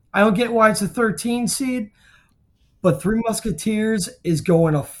 I don't get why it's a 13 seed, but Three Musketeers is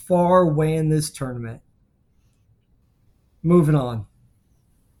going a far way in this tournament. Moving on.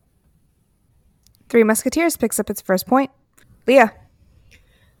 Three Musketeers picks up its first point. Leah.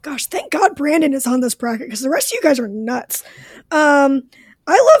 Gosh, thank God Brandon is on this bracket because the rest of you guys are nuts. I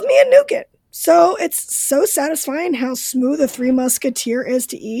love me a nougat. So it's so satisfying how smooth a Three Musketeer is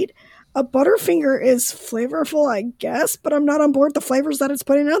to eat. A Butterfinger is flavorful, I guess, but I'm not on board the flavors that it's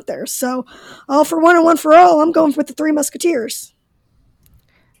putting out there. So all for one and one for all, I'm going with the Three Musketeers.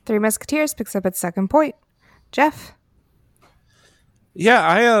 Three Musketeers picks up its second point. Jeff. Yeah,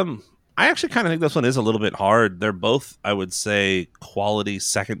 I actually kind of think this one is a little bit hard. They're both, I would say, quality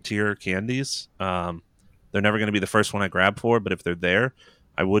second tier candies. They're never going to be the first one I grab for, but if they're there,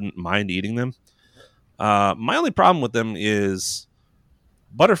 I wouldn't mind eating them. My only problem with them is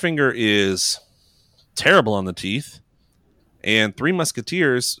Butterfinger is terrible on the teeth, and Three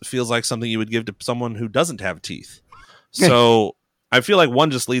Musketeers feels like something you would give to someone who doesn't have teeth. So I feel like one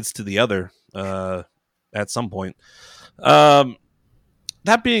just leads to the other at some point.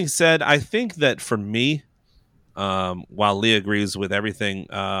 That being said, I think that for me, while Leah agrees with everything,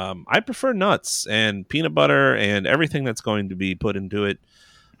 I prefer nuts and peanut butter and everything that's going to be put into it.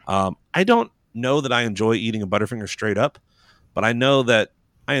 I don't know that I enjoy eating a Butterfinger straight up, but I know that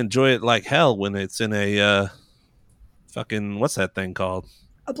I enjoy it like hell when it's in a fucking, what's that thing called?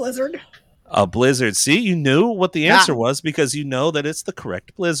 A Blizzard. A Blizzard. See, you knew what the answer was because you know that it's the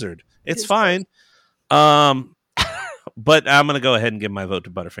correct Blizzard. It's fine. But I'm going to go ahead and give my vote to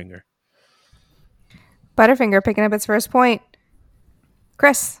Butterfinger. Butterfinger picking up its first point.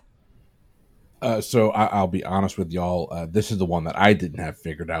 Chris. So I'll be honest with y'all. This is the one that I didn't have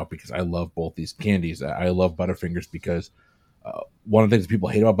figured out because I love both these candies. I love Butterfingers because one of the things people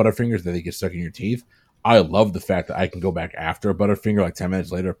hate about Butterfingers is that they get stuck in your teeth. I love the fact that I can go back after a Butterfinger, like 10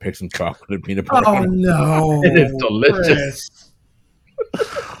 minutes later, pick some chocolate and peanut butter. Oh, no. It is delicious.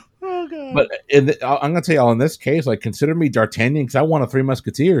 Oh, God. But I'm going to tell y'all, in this case, like, consider me D'Artagnan because I want a Three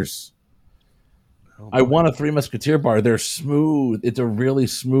Musketeers. I want a Three Musketeer bar. They're smooth. It's a really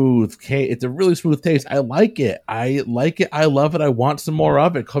smooth cake. It's a really smooth taste. I like it. I love it. I want some more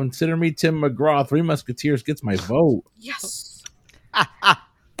of it. Consider me Tim McGraw. Three Musketeers gets my vote. Yes.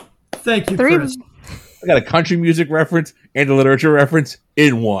 Thank you, Three. Chris. I got a country music reference and a literature reference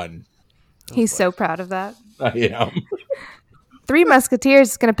in one. He's so proud of that. I am. Three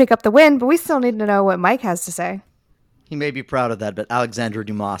Musketeers is going to pick up the win, but we still need to know what Mike has to say. He may be proud of that, but Alexandre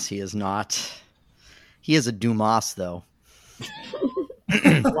Dumas, he is not. He is a Dumas, though.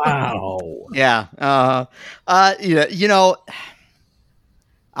 Wow. Yeah. You know,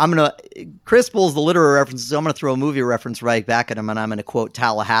 Chris pulls the literary references, so I'm going to throw a movie reference right back at him, and I'm going to quote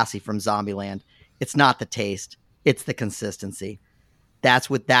Tallahassee from Zombieland. It's not the taste, it's the consistency. That's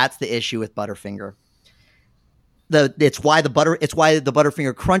the issue with Butterfinger. It's why the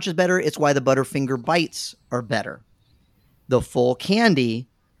Butterfinger crunch is better. It's why the Butterfinger bites are better. The full candy,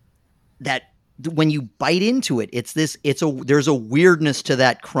 that when you bite into it, there's a weirdness to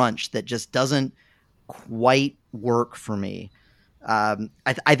that crunch that just doesn't quite work for me.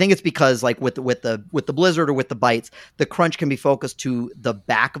 I think it's because, like, with the Blizzard or with the bites, the crunch can be focused to the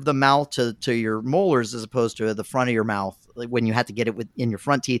back of the mouth to your molars as opposed to the front of your mouth, like when you have to get it in your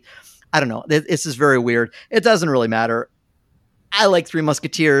front teeth. I don't know. This is very weird. It doesn't really matter. I like Three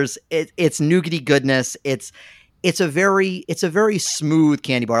Musketeers. It's nougaty goodness. It's a very smooth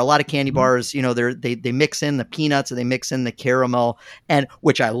candy bar. A lot of candy bars, you know, they mix in the peanuts and they mix in the caramel, and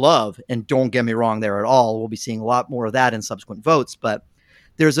which I love. And don't get me wrong there at all. We'll be seeing a lot more of that in subsequent votes. But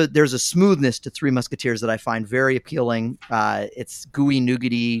there's a smoothness to Three Musketeers that I find very appealing. It's gooey,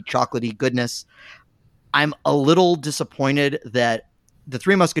 nougaty, chocolatey goodness. I'm a little disappointed that the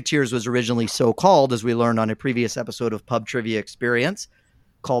Three Musketeers was originally so called, as we learned on a previous episode of Pub Trivia Experience,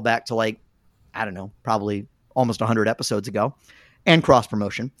 call back to, like, I don't know, probably almost 100 episodes ago, and cross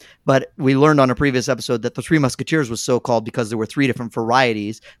promotion. But we learned on a previous episode that the Three Musketeers was so called because there were three different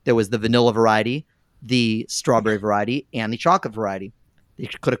varieties. There was the vanilla variety, the strawberry variety, and the chocolate variety. They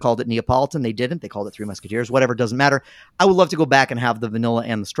could have called it Neapolitan. They didn't. They called it Three Musketeers. Whatever, doesn't matter. I would love to go back and have the vanilla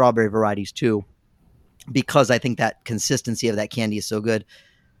and the strawberry varieties too, because I think that consistency of that candy is so good.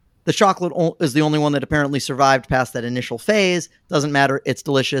 The chocolate is the only one that apparently survived past that initial phase. Doesn't matter. It's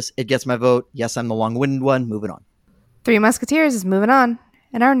delicious. It gets my vote. Yes, I'm the long-winded one. Moving on. Three Musketeers is moving on.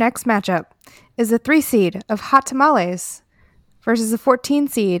 And our next matchup is the 3 seed of Hot Tamales versus the 14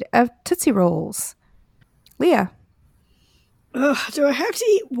 seed of Tootsie Rolls. Leah. Ugh, do I have to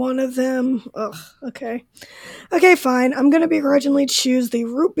eat one of them? Ugh, okay. Okay, fine. I'm going to begrudgingly choose the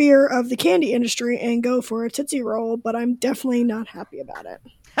root beer of the candy industry and go for a Tootsie Roll, but I'm definitely not happy about it.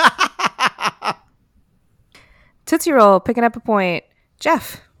 Tootsie Roll picking up a point.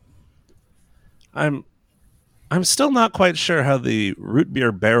 Jeff. I'm still not quite sure how the root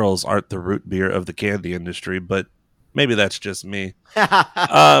beer barrels aren't the root beer of the candy industry, but maybe that's just me.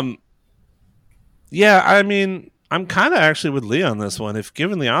 Yeah, I mean, I'm kind of actually with Lee on this one. If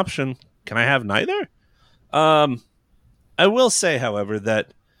given the option, can I have neither? I will say, however,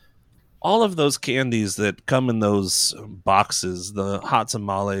 that all of those candies that come in those boxes, the hot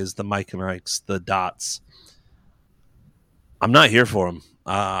tamales, the Mike and Ike's, the dots, I'm not here for them.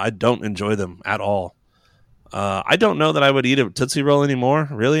 I don't enjoy them at all. I don't know that I would eat a Tootsie Roll anymore,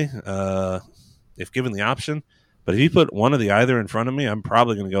 really, if given the option. But if you put one of the either in front of me, I'm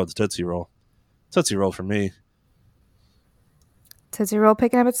probably going to go with the Tootsie Roll. Tootsie Roll for me. Tootsie Roll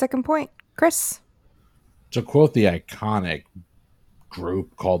picking up its second point. Chris. To quote the iconic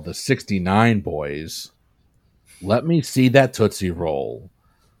group called the 69 Boys, let me see that Tootsie Roll.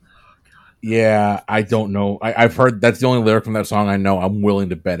 Yeah, I don't know. I've heard that's the only lyric from that song I know. I'm willing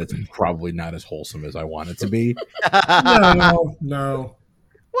to bet it's probably not as wholesome as I want it to be. No.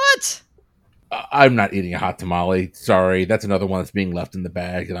 What? I'm not eating a hot tamale. Sorry. That's another one that's being left in the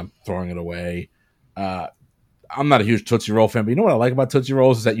bag and I'm throwing it away. I'm not a huge Tootsie Roll fan, but you know what I like about Tootsie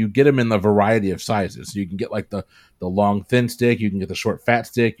Rolls is that you get them in the variety of sizes. So you can get like the long, thin stick. You can get the short, fat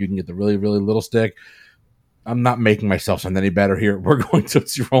stick. You can get the really, really little stick. I'm not making myself sound any better here. We're going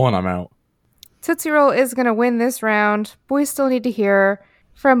Tootsie Roll and I'm out. Tootsie Roll is going to win this round. But we still need to hear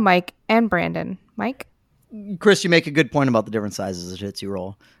from Mike and Brandon. Mike? Chris, you make a good point about the different sizes of Tootsie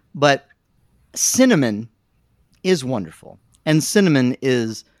Roll. But cinnamon is wonderful. And cinnamon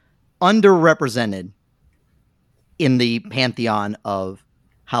is underrepresented in the pantheon of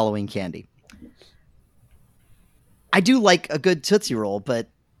Halloween candy. I do like a good Tootsie Roll, but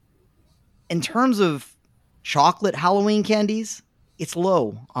in terms of chocolate Halloween candies, it's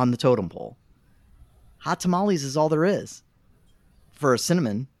low on the totem pole. Hot tamales is all there is for a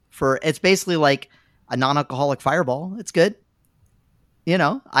cinnamon. It's basically like a non-alcoholic Fireball. It's good. You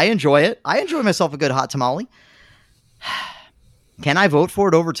know, I enjoy it. I enjoy myself a good hot tamale. Can I vote for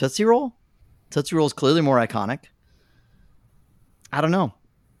it over Tootsie Roll? Tootsie Roll is clearly more iconic. I don't know.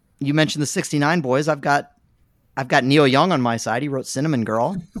 You mentioned the 69 Boys. I've got Neil Young on my side. He wrote Cinnamon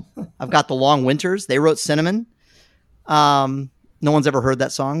Girl. I've got the Long Winters. They wrote Cinnamon. No one's ever heard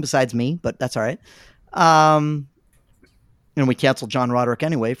that song besides me, but that's all right. And we canceled John Roderick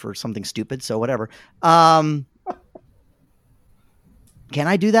anyway for something stupid, so whatever. Can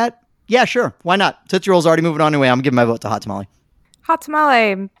I do that? Yeah, sure. Why not? Tootsie Roll's already moving on anyway. I'm giving my vote to Hot Tamale. Hot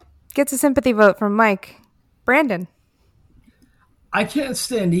Tamale gets a sympathy vote from Mike. Brandon. I can't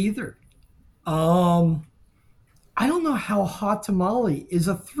stand either. I don't know how Hot Tamale is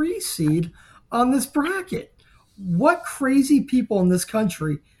a 3 seed on this bracket. What crazy people in this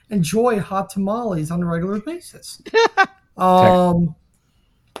country enjoy hot tamales on a regular basis?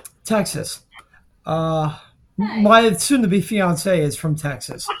 Texas. My soon-to-be fiance is from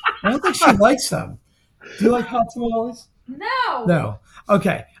Texas. I don't think she likes them. Do you like hot tamales? No.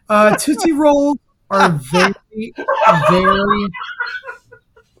 Okay. Tootsie Rolls are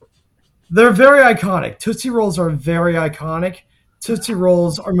they're very iconic. Tootsie Rolls are very iconic. Tootsie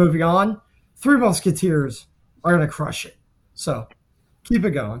Rolls are moving on. Three Musketeers are going to crush it. So keep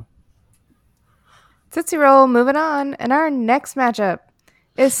it going. Tootsie Roll moving on. And our next matchup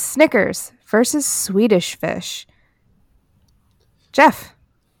is Snickers versus Swedish Fish. Jeff.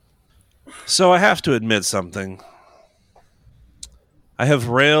 So I have to admit something. I have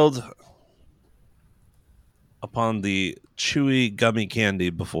railed upon the chewy gummy candy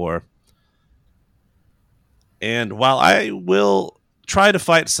before. And while I will try to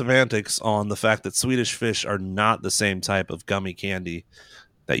fight semantics on the fact that Swedish Fish are not the same type of gummy candy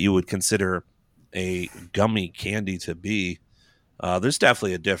that you would consider a gummy candy to be, there's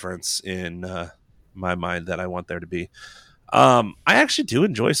definitely a difference in my mind that I want there to be. I actually do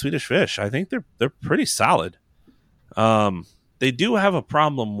enjoy Swedish Fish. I think they're pretty solid. They do have a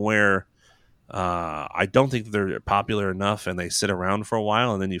problem where I don't think they're popular enough and they sit around for a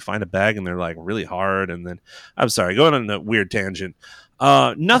while and then you find a bag and they're like really hard. And then I'm sorry, going on a weird tangent.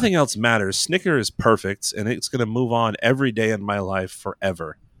 Nothing else matters. Snickers is perfect and it's going to move on every day in my life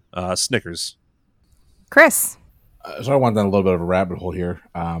forever. Snickers. Chris. So I went down a little bit of a rabbit hole here.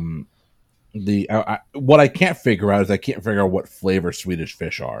 What I can't figure out is I can't figure out what flavor Swedish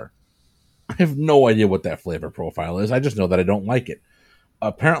Fish are. I have no idea what that flavor profile is. I just know that I don't like it.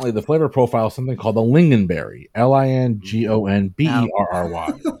 Apparently, the flavor profile is something called a lingonberry, Lingonberry.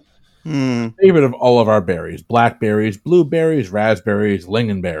 Favorite of all of our berries: blackberries, blueberries, raspberries,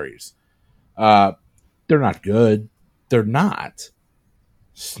 lingonberries. They're not good. They're not.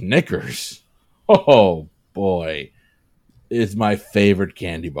 Snickers. Oh boy, is my favorite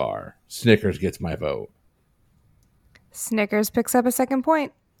candy bar. Snickers gets my vote. Snickers picks up a second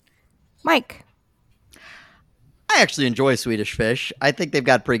point. Mike. I actually enjoy Swedish Fish. I think they've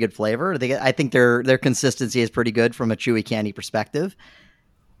got pretty good flavor. I think their consistency is pretty good from a chewy candy perspective.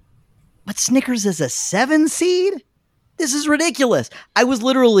 But Snickers is a 7 seed? This is ridiculous. I was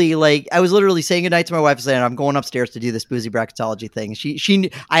literally saying goodnight to my wife and saying, I'm going upstairs to do this boozy bracketology thing.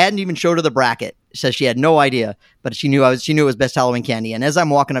 I hadn't even showed her the bracket. She says she had no idea, but she knew it was best Halloween candy. And as I'm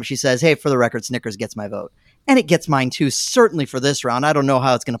walking up, she says, hey, for the record, Snickers gets my vote. And it gets mine too, certainly for this round. I don't know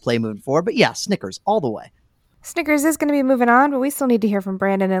how it's going to play moving forward, but yeah, Snickers all the way. Snickers is going to be moving on, but we still need to hear from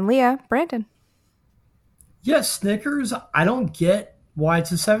Brandon and Leah. Brandon. Yes, Snickers, I don't get why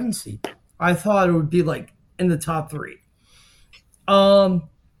it's a 7 seed. I thought it would be like in the top 3. I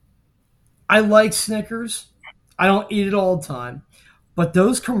like Snickers. I don't eat it all the time. But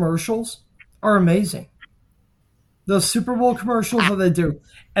those commercials are amazing. Those Super Bowl commercials that they do.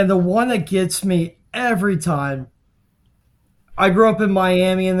 And the one that gets me every time, I grew up in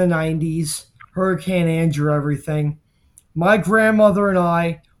Miami in the 90s. Hurricane Andrew, everything. My grandmother and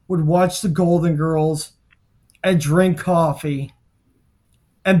I would watch the Golden Girls and drink coffee.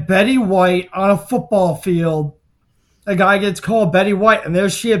 And Betty White on a football field, a guy gets called Betty White, and there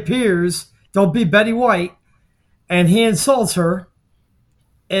she appears. Don't be Betty White. And he insults her.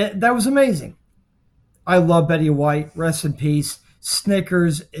 And that was amazing. I love Betty White. Rest in peace.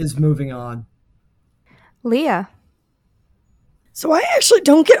 Snickers is moving on. Leah. So I actually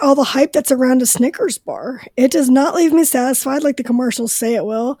don't get all the hype that's around a Snickers bar. It does not leave me satisfied like the commercials say it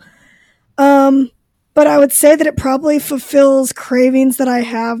will. But I would say that it probably fulfills cravings that I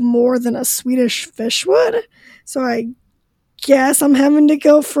have more than a Swedish Fish would. So I guess I'm having to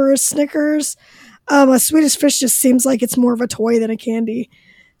go for a Snickers. A Swedish Fish just seems like it's more of a toy than a candy.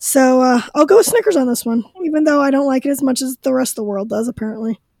 So I'll go with Snickers on this one, even though I don't like it as much as the rest of the world does,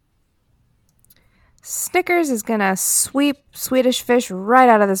 apparently. Snickers is going to sweep Swedish Fish right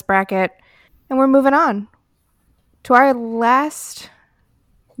out of this bracket. And we're moving on to our last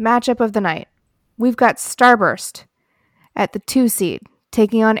matchup of the night. We've got Starburst at the 2 seed,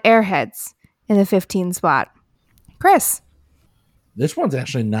 taking on Airheads in the 15 spot. Chris. This one's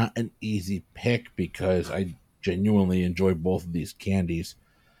actually not an easy pick because I genuinely enjoy both of these candies.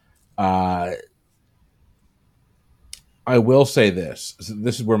 I will say this.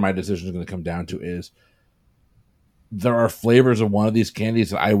 This is where my decision is going to come down to is there are flavors of one of these candies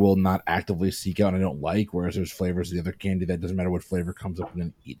that I will not actively seek out and I don't like, whereas there's flavors of the other candy that doesn't matter what flavor comes up, I'm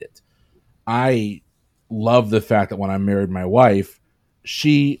going to eat it. I love the fact that when I married my wife,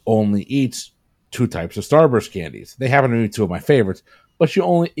 she only eats 2 types of Starburst candies. They happen to be 2 of my favorites, but she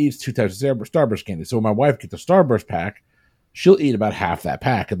only eats 2 types of Starburst candies. So when my wife gets a Starburst pack, she'll eat about half that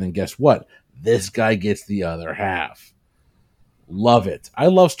pack. And then guess what? This guy gets the other half. Love it. I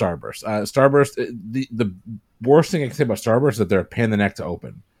love Starburst. Starburst, the worst thing I can say about Starburst is that they're a pain in the neck to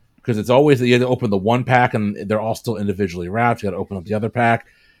open. Because it's always that you have to open the one pack and they're all still individually wrapped. You got to open up the other pack.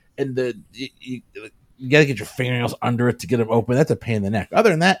 And you got to get your fingernails under it to get them open. That's a pain in the neck.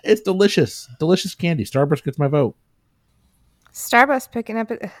 Other than that, it's delicious. Delicious candy. Starburst gets my vote. Starburst picking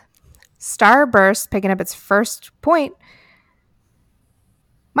up its first point.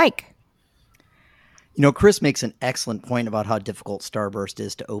 Mike. You know, Chris makes an excellent point about how difficult Starburst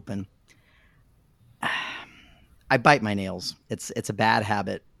is to open. I bite my nails. It's a bad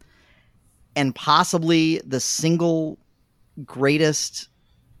habit. And possibly the single greatest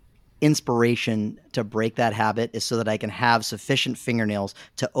inspiration to break that habit is so that I can have sufficient fingernails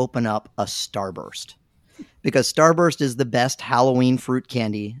to open up a Starburst. Because Starburst is the best Halloween fruit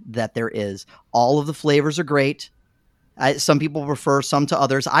candy that there is. All of the flavors are great. Some people prefer some to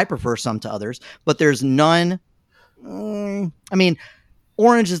others. I prefer some to others. But there's none. I mean,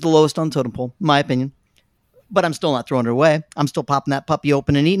 orange is the lowest on the totem pole, in my opinion. But I'm still not throwing it away. I'm still popping that puppy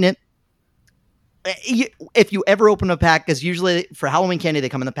open and eating it. If you ever open a pack, because usually for Halloween candy, they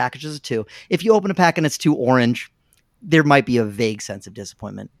come in the packages of 2. If you open a pack and it's too orange, there might be a vague sense of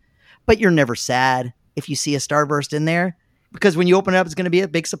disappointment. But you're never sad if you see a Starburst in there. Because when you open it up, it's going to be a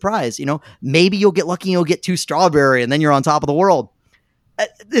big surprise. You know, maybe you'll get lucky and you'll get 2 strawberry and then you're on top of the world.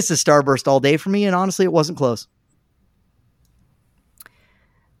 This is Starburst all day for me. And honestly, it wasn't close.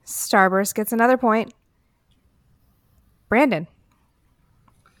 Starburst gets another point. Brandon.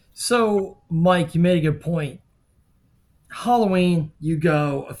 So, Mike, you made a good point. Halloween, you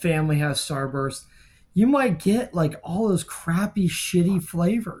go, a family has Starburst. You might get like all those crappy, shitty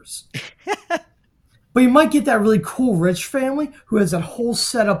flavors. But you might get that really cool rich family who has that whole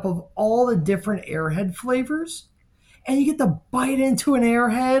setup of all the different Airhead flavors. And you get to bite into an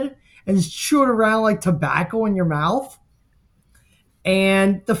Airhead and just chew it around like tobacco in your mouth.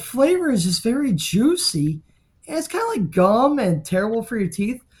 And the flavor is just very juicy. And it's kind of like gum and terrible for your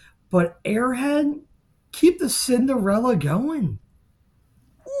teeth. But Airhead, keep the Cinderella going.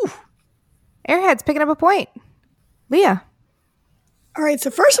 Airhead's picking up a point. Leah. All right,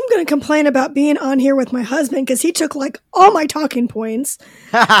 so first I'm going to complain about being on here with my husband because he took like all my talking points.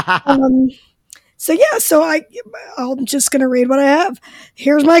 I'm just going to read what I have.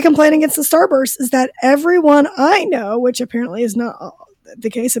 Here's my complaint against the Starburst is that everyone I know, which apparently is not the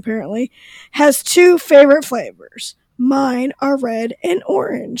case apparently, has two favorite flavors. Mine are red and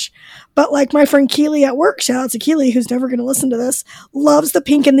orange. But like my friend Keely at work, shout out to Keely, who's never going to listen to this, loves the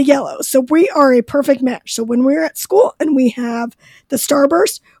pink and the yellow. So we are a perfect match. So when we're at school and we have the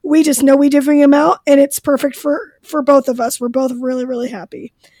Starburst, we just know we divvy them out and it's perfect for both of us. We're both really, really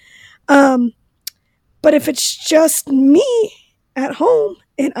happy. But if it's just me at home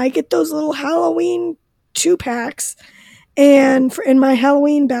and I get those little Halloween 2-packs and in my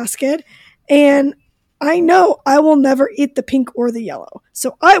Halloween basket, and I know I will never eat the pink or the yellow.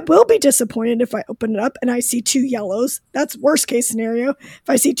 So I will be disappointed if I open it up and I see 2 yellows. That's worst case scenario. If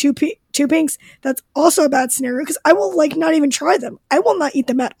I see two pinks, that's also a bad scenario because I will like not even try them. I will not eat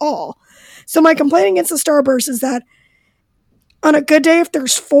them at all. So my complaint against the Starburst is that on a good day, if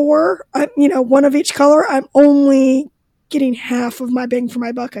there's 4, one of each color, I'm only getting half of my bang for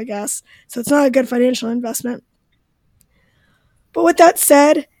my buck, I guess. So it's not a good financial investment. But with that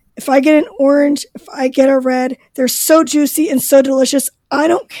said, if I get an orange, if I get a red, they're so juicy and so delicious. I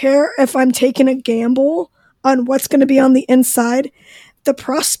don't care if I'm taking a gamble on what's going to be on the inside. The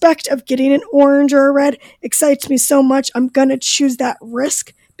prospect of getting an orange or a red excites me so much. I'm going to choose that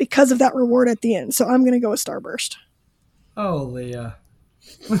risk because of that reward at the end. So I'm going to go with Starburst. Oh, Leah.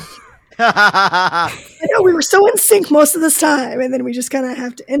 I know we were so in sync most of this time, and then we just kind of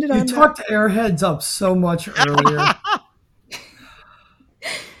have to end it on You talked Airheads up so much earlier.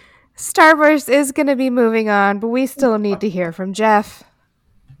 Starburst is going to be moving on, but we still need to hear from Jeff.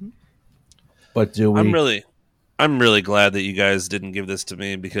 But do we? I'm really glad that you guys didn't give this to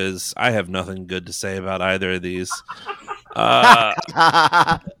me because I have nothing good to say about either of these.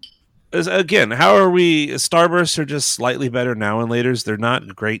 Again, how are we? Starbursts are just slightly better now and laters. They're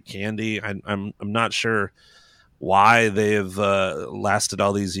not great candy. I'm not sure why they've lasted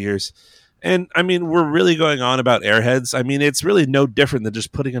all these years. And I mean, we're really going on about Airheads. I mean, it's really no different than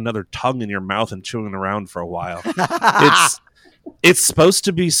just putting another tongue in your mouth and chewing around for a while. It's supposed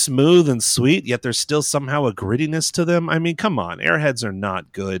to be smooth and sweet, yet there's still somehow a grittiness to them. I mean, come on, Airheads are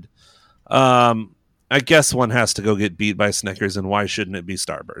not good. I guess one has to go get beat by Snickers, and why shouldn't it be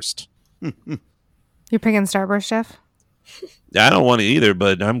Starburst? You're picking Starburst, Jeff? I don't want to either,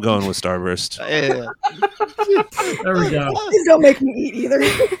 but I'm going with Starburst. There we go. Please don't make me eat either.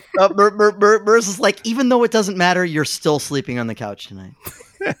 Marissa's like, even though it doesn't matter, you're still sleeping on the couch tonight.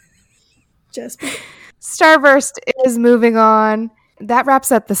 Just Starburst is moving on. That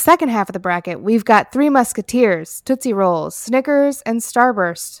wraps up the second half of the bracket. We've got 3 Musketeers, Tootsie Rolls, Snickers, and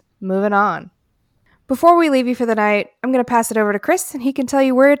Starburst. Moving on. Before we leave you for the night, I'm going to pass it over to Chris, and he can tell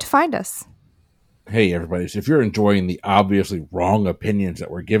you where to find us. Hey, everybody. So if you're enjoying the obviously wrong opinions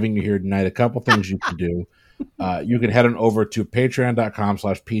that we're giving you here tonight, a couple things you can do. You can head on over to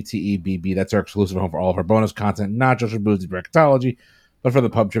patreon.com/PTEBB. That's our exclusive home for all of our bonus content, not just for Boozy Bracketology, but for the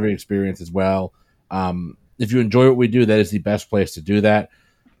pub trivia experience as well. If you enjoy what we do, that is the best place to do that.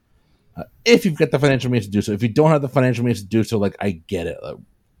 If you've got the financial means to do so. If you don't have the financial means to do so, like, I get it.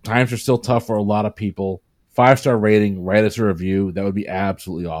 Times are still tough for a lot of people. 5-star rating, write us a review. That would be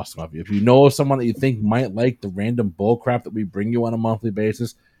absolutely awesome of you. If you know of someone that you think might like the random bull crap that we bring you on a monthly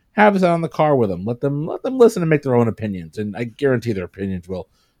basis, have us out in the car with them. Let them listen and make their own opinions. And I guarantee their opinions will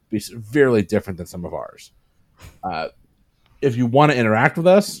be severely different than some of ours. If you want to interact with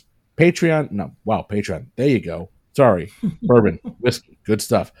us, Patreon. There you go. Sorry. Bourbon, whiskey, good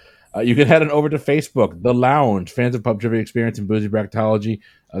stuff. You can head on over to Facebook, The Lounge, fans of pub trivia experience and boozy bracketology.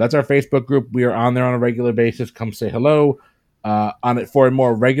 That's our Facebook group. We are on there on a regular basis. Come say hello. On it for a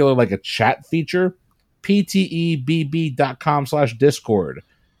more regular, like a chat feature, ptebb.com/discord.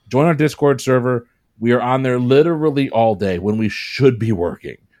 Join our Discord server. We are on there literally all day when we should be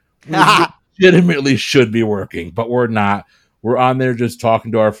working. We legitimately should be working, but we're not. We're on there just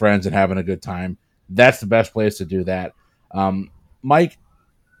talking to our friends and having a good time. That's the best place to do that. Mike,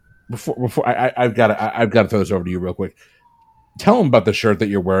 before I've got to throw this over to you real quick. Tell them about the shirt that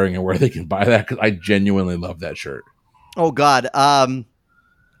you're wearing and where they can buy that, because I genuinely love that shirt. Oh God.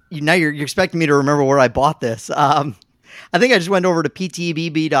 Now you're expecting me to remember where I bought this. I think I just went over to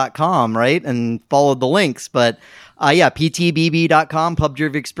ptbb.com, right, and followed the links. But ptbb.com, Pub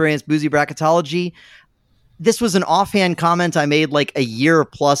Trivia Experience, Boozy Bracketology. This was an offhand comment I made like a year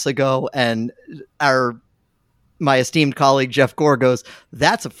plus ago, and my esteemed colleague Jeff Gore goes,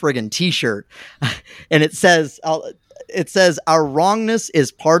 "That's a friggin' t-shirt," and it says, "Our wrongness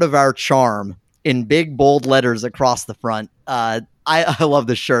is part of our charm," in big bold letters across the front. I love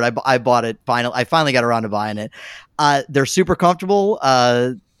this shirt. I bought it finally. I finally got around to buying it. They're super comfortable.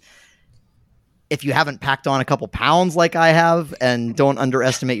 If you haven't packed on a couple pounds like I have, and don't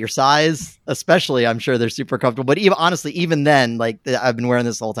underestimate your size, especially, I'm sure they're super comfortable. But even then, like I've been wearing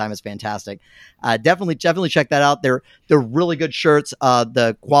this the whole time. It's fantastic. Definitely check that out. They're really good shirts.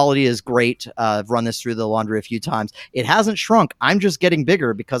 The quality is great. I've run this through the laundry a few times. It hasn't shrunk. I'm just getting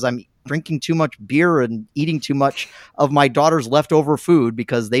bigger because I'm drinking too much beer and eating too much of my daughter's leftover food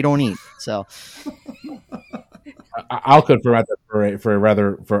because they don't eat. So. I'll confirm that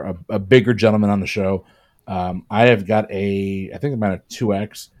for a bigger gentleman on the show. I have got I think about a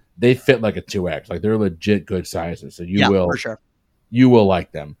 2X. They fit like a 2X. Like they're legit good sizes. So you will, for sure. You will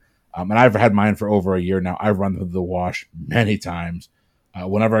like them. And I've had mine for over a year now. I've run through the wash many times.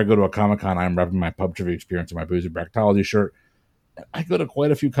 Whenever I go to a Comic-Con, I'm repping my Pub Trivia Experience and my Boozy Bracketology shirt. I go to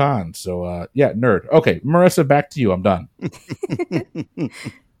quite a few cons. So nerd. Okay, Marissa, back to you. I'm done.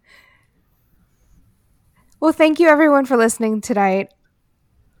 Well, thank you everyone for listening tonight.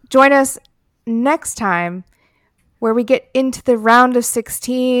 Join us next time where we get into the round of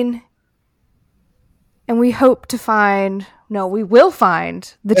 16 and we will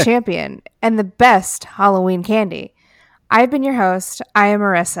find the champion and the best Halloween candy. I've been your host. I am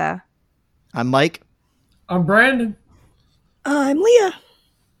Marissa. I'm Mike. I'm Brandon. I'm Leah.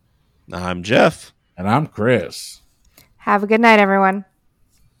 I'm Jeff. And I'm Chris. Have a good night, everyone.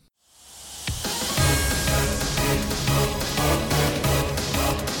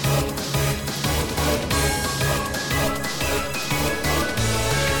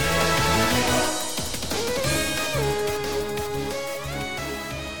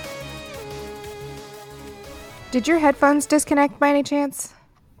 Did your headphones disconnect by any chance?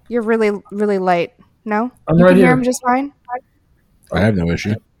 You're really, really light. No? I'm you right can here. hear them just fine? I have no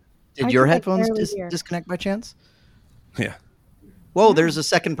issue. Did your headphones disconnect by chance? Yeah. Whoa, there's a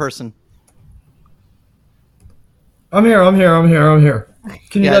second person. I'm here.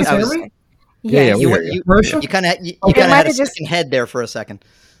 Can you guys hear me? Yeah, we You hear you. kind of Okay. had a second head there for a second.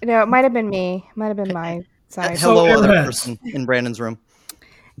 No, it might have been me. Might have been my side. Hello, So other airheads. person in Brandon's room.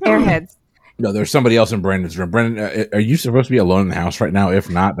 Airheads. No, there's somebody else in Brandon's room. Brandon, are you supposed to be alone in the house right now? If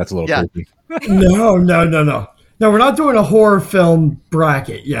not, that's a little creepy. No. No, we're not doing a horror film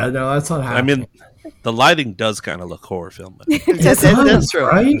bracket. Yeah, no, that's not happening. I mean, the lighting does kind of look horror film, but That's true.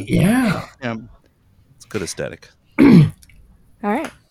 Right? Yeah. Yeah. it's good aesthetic. All right.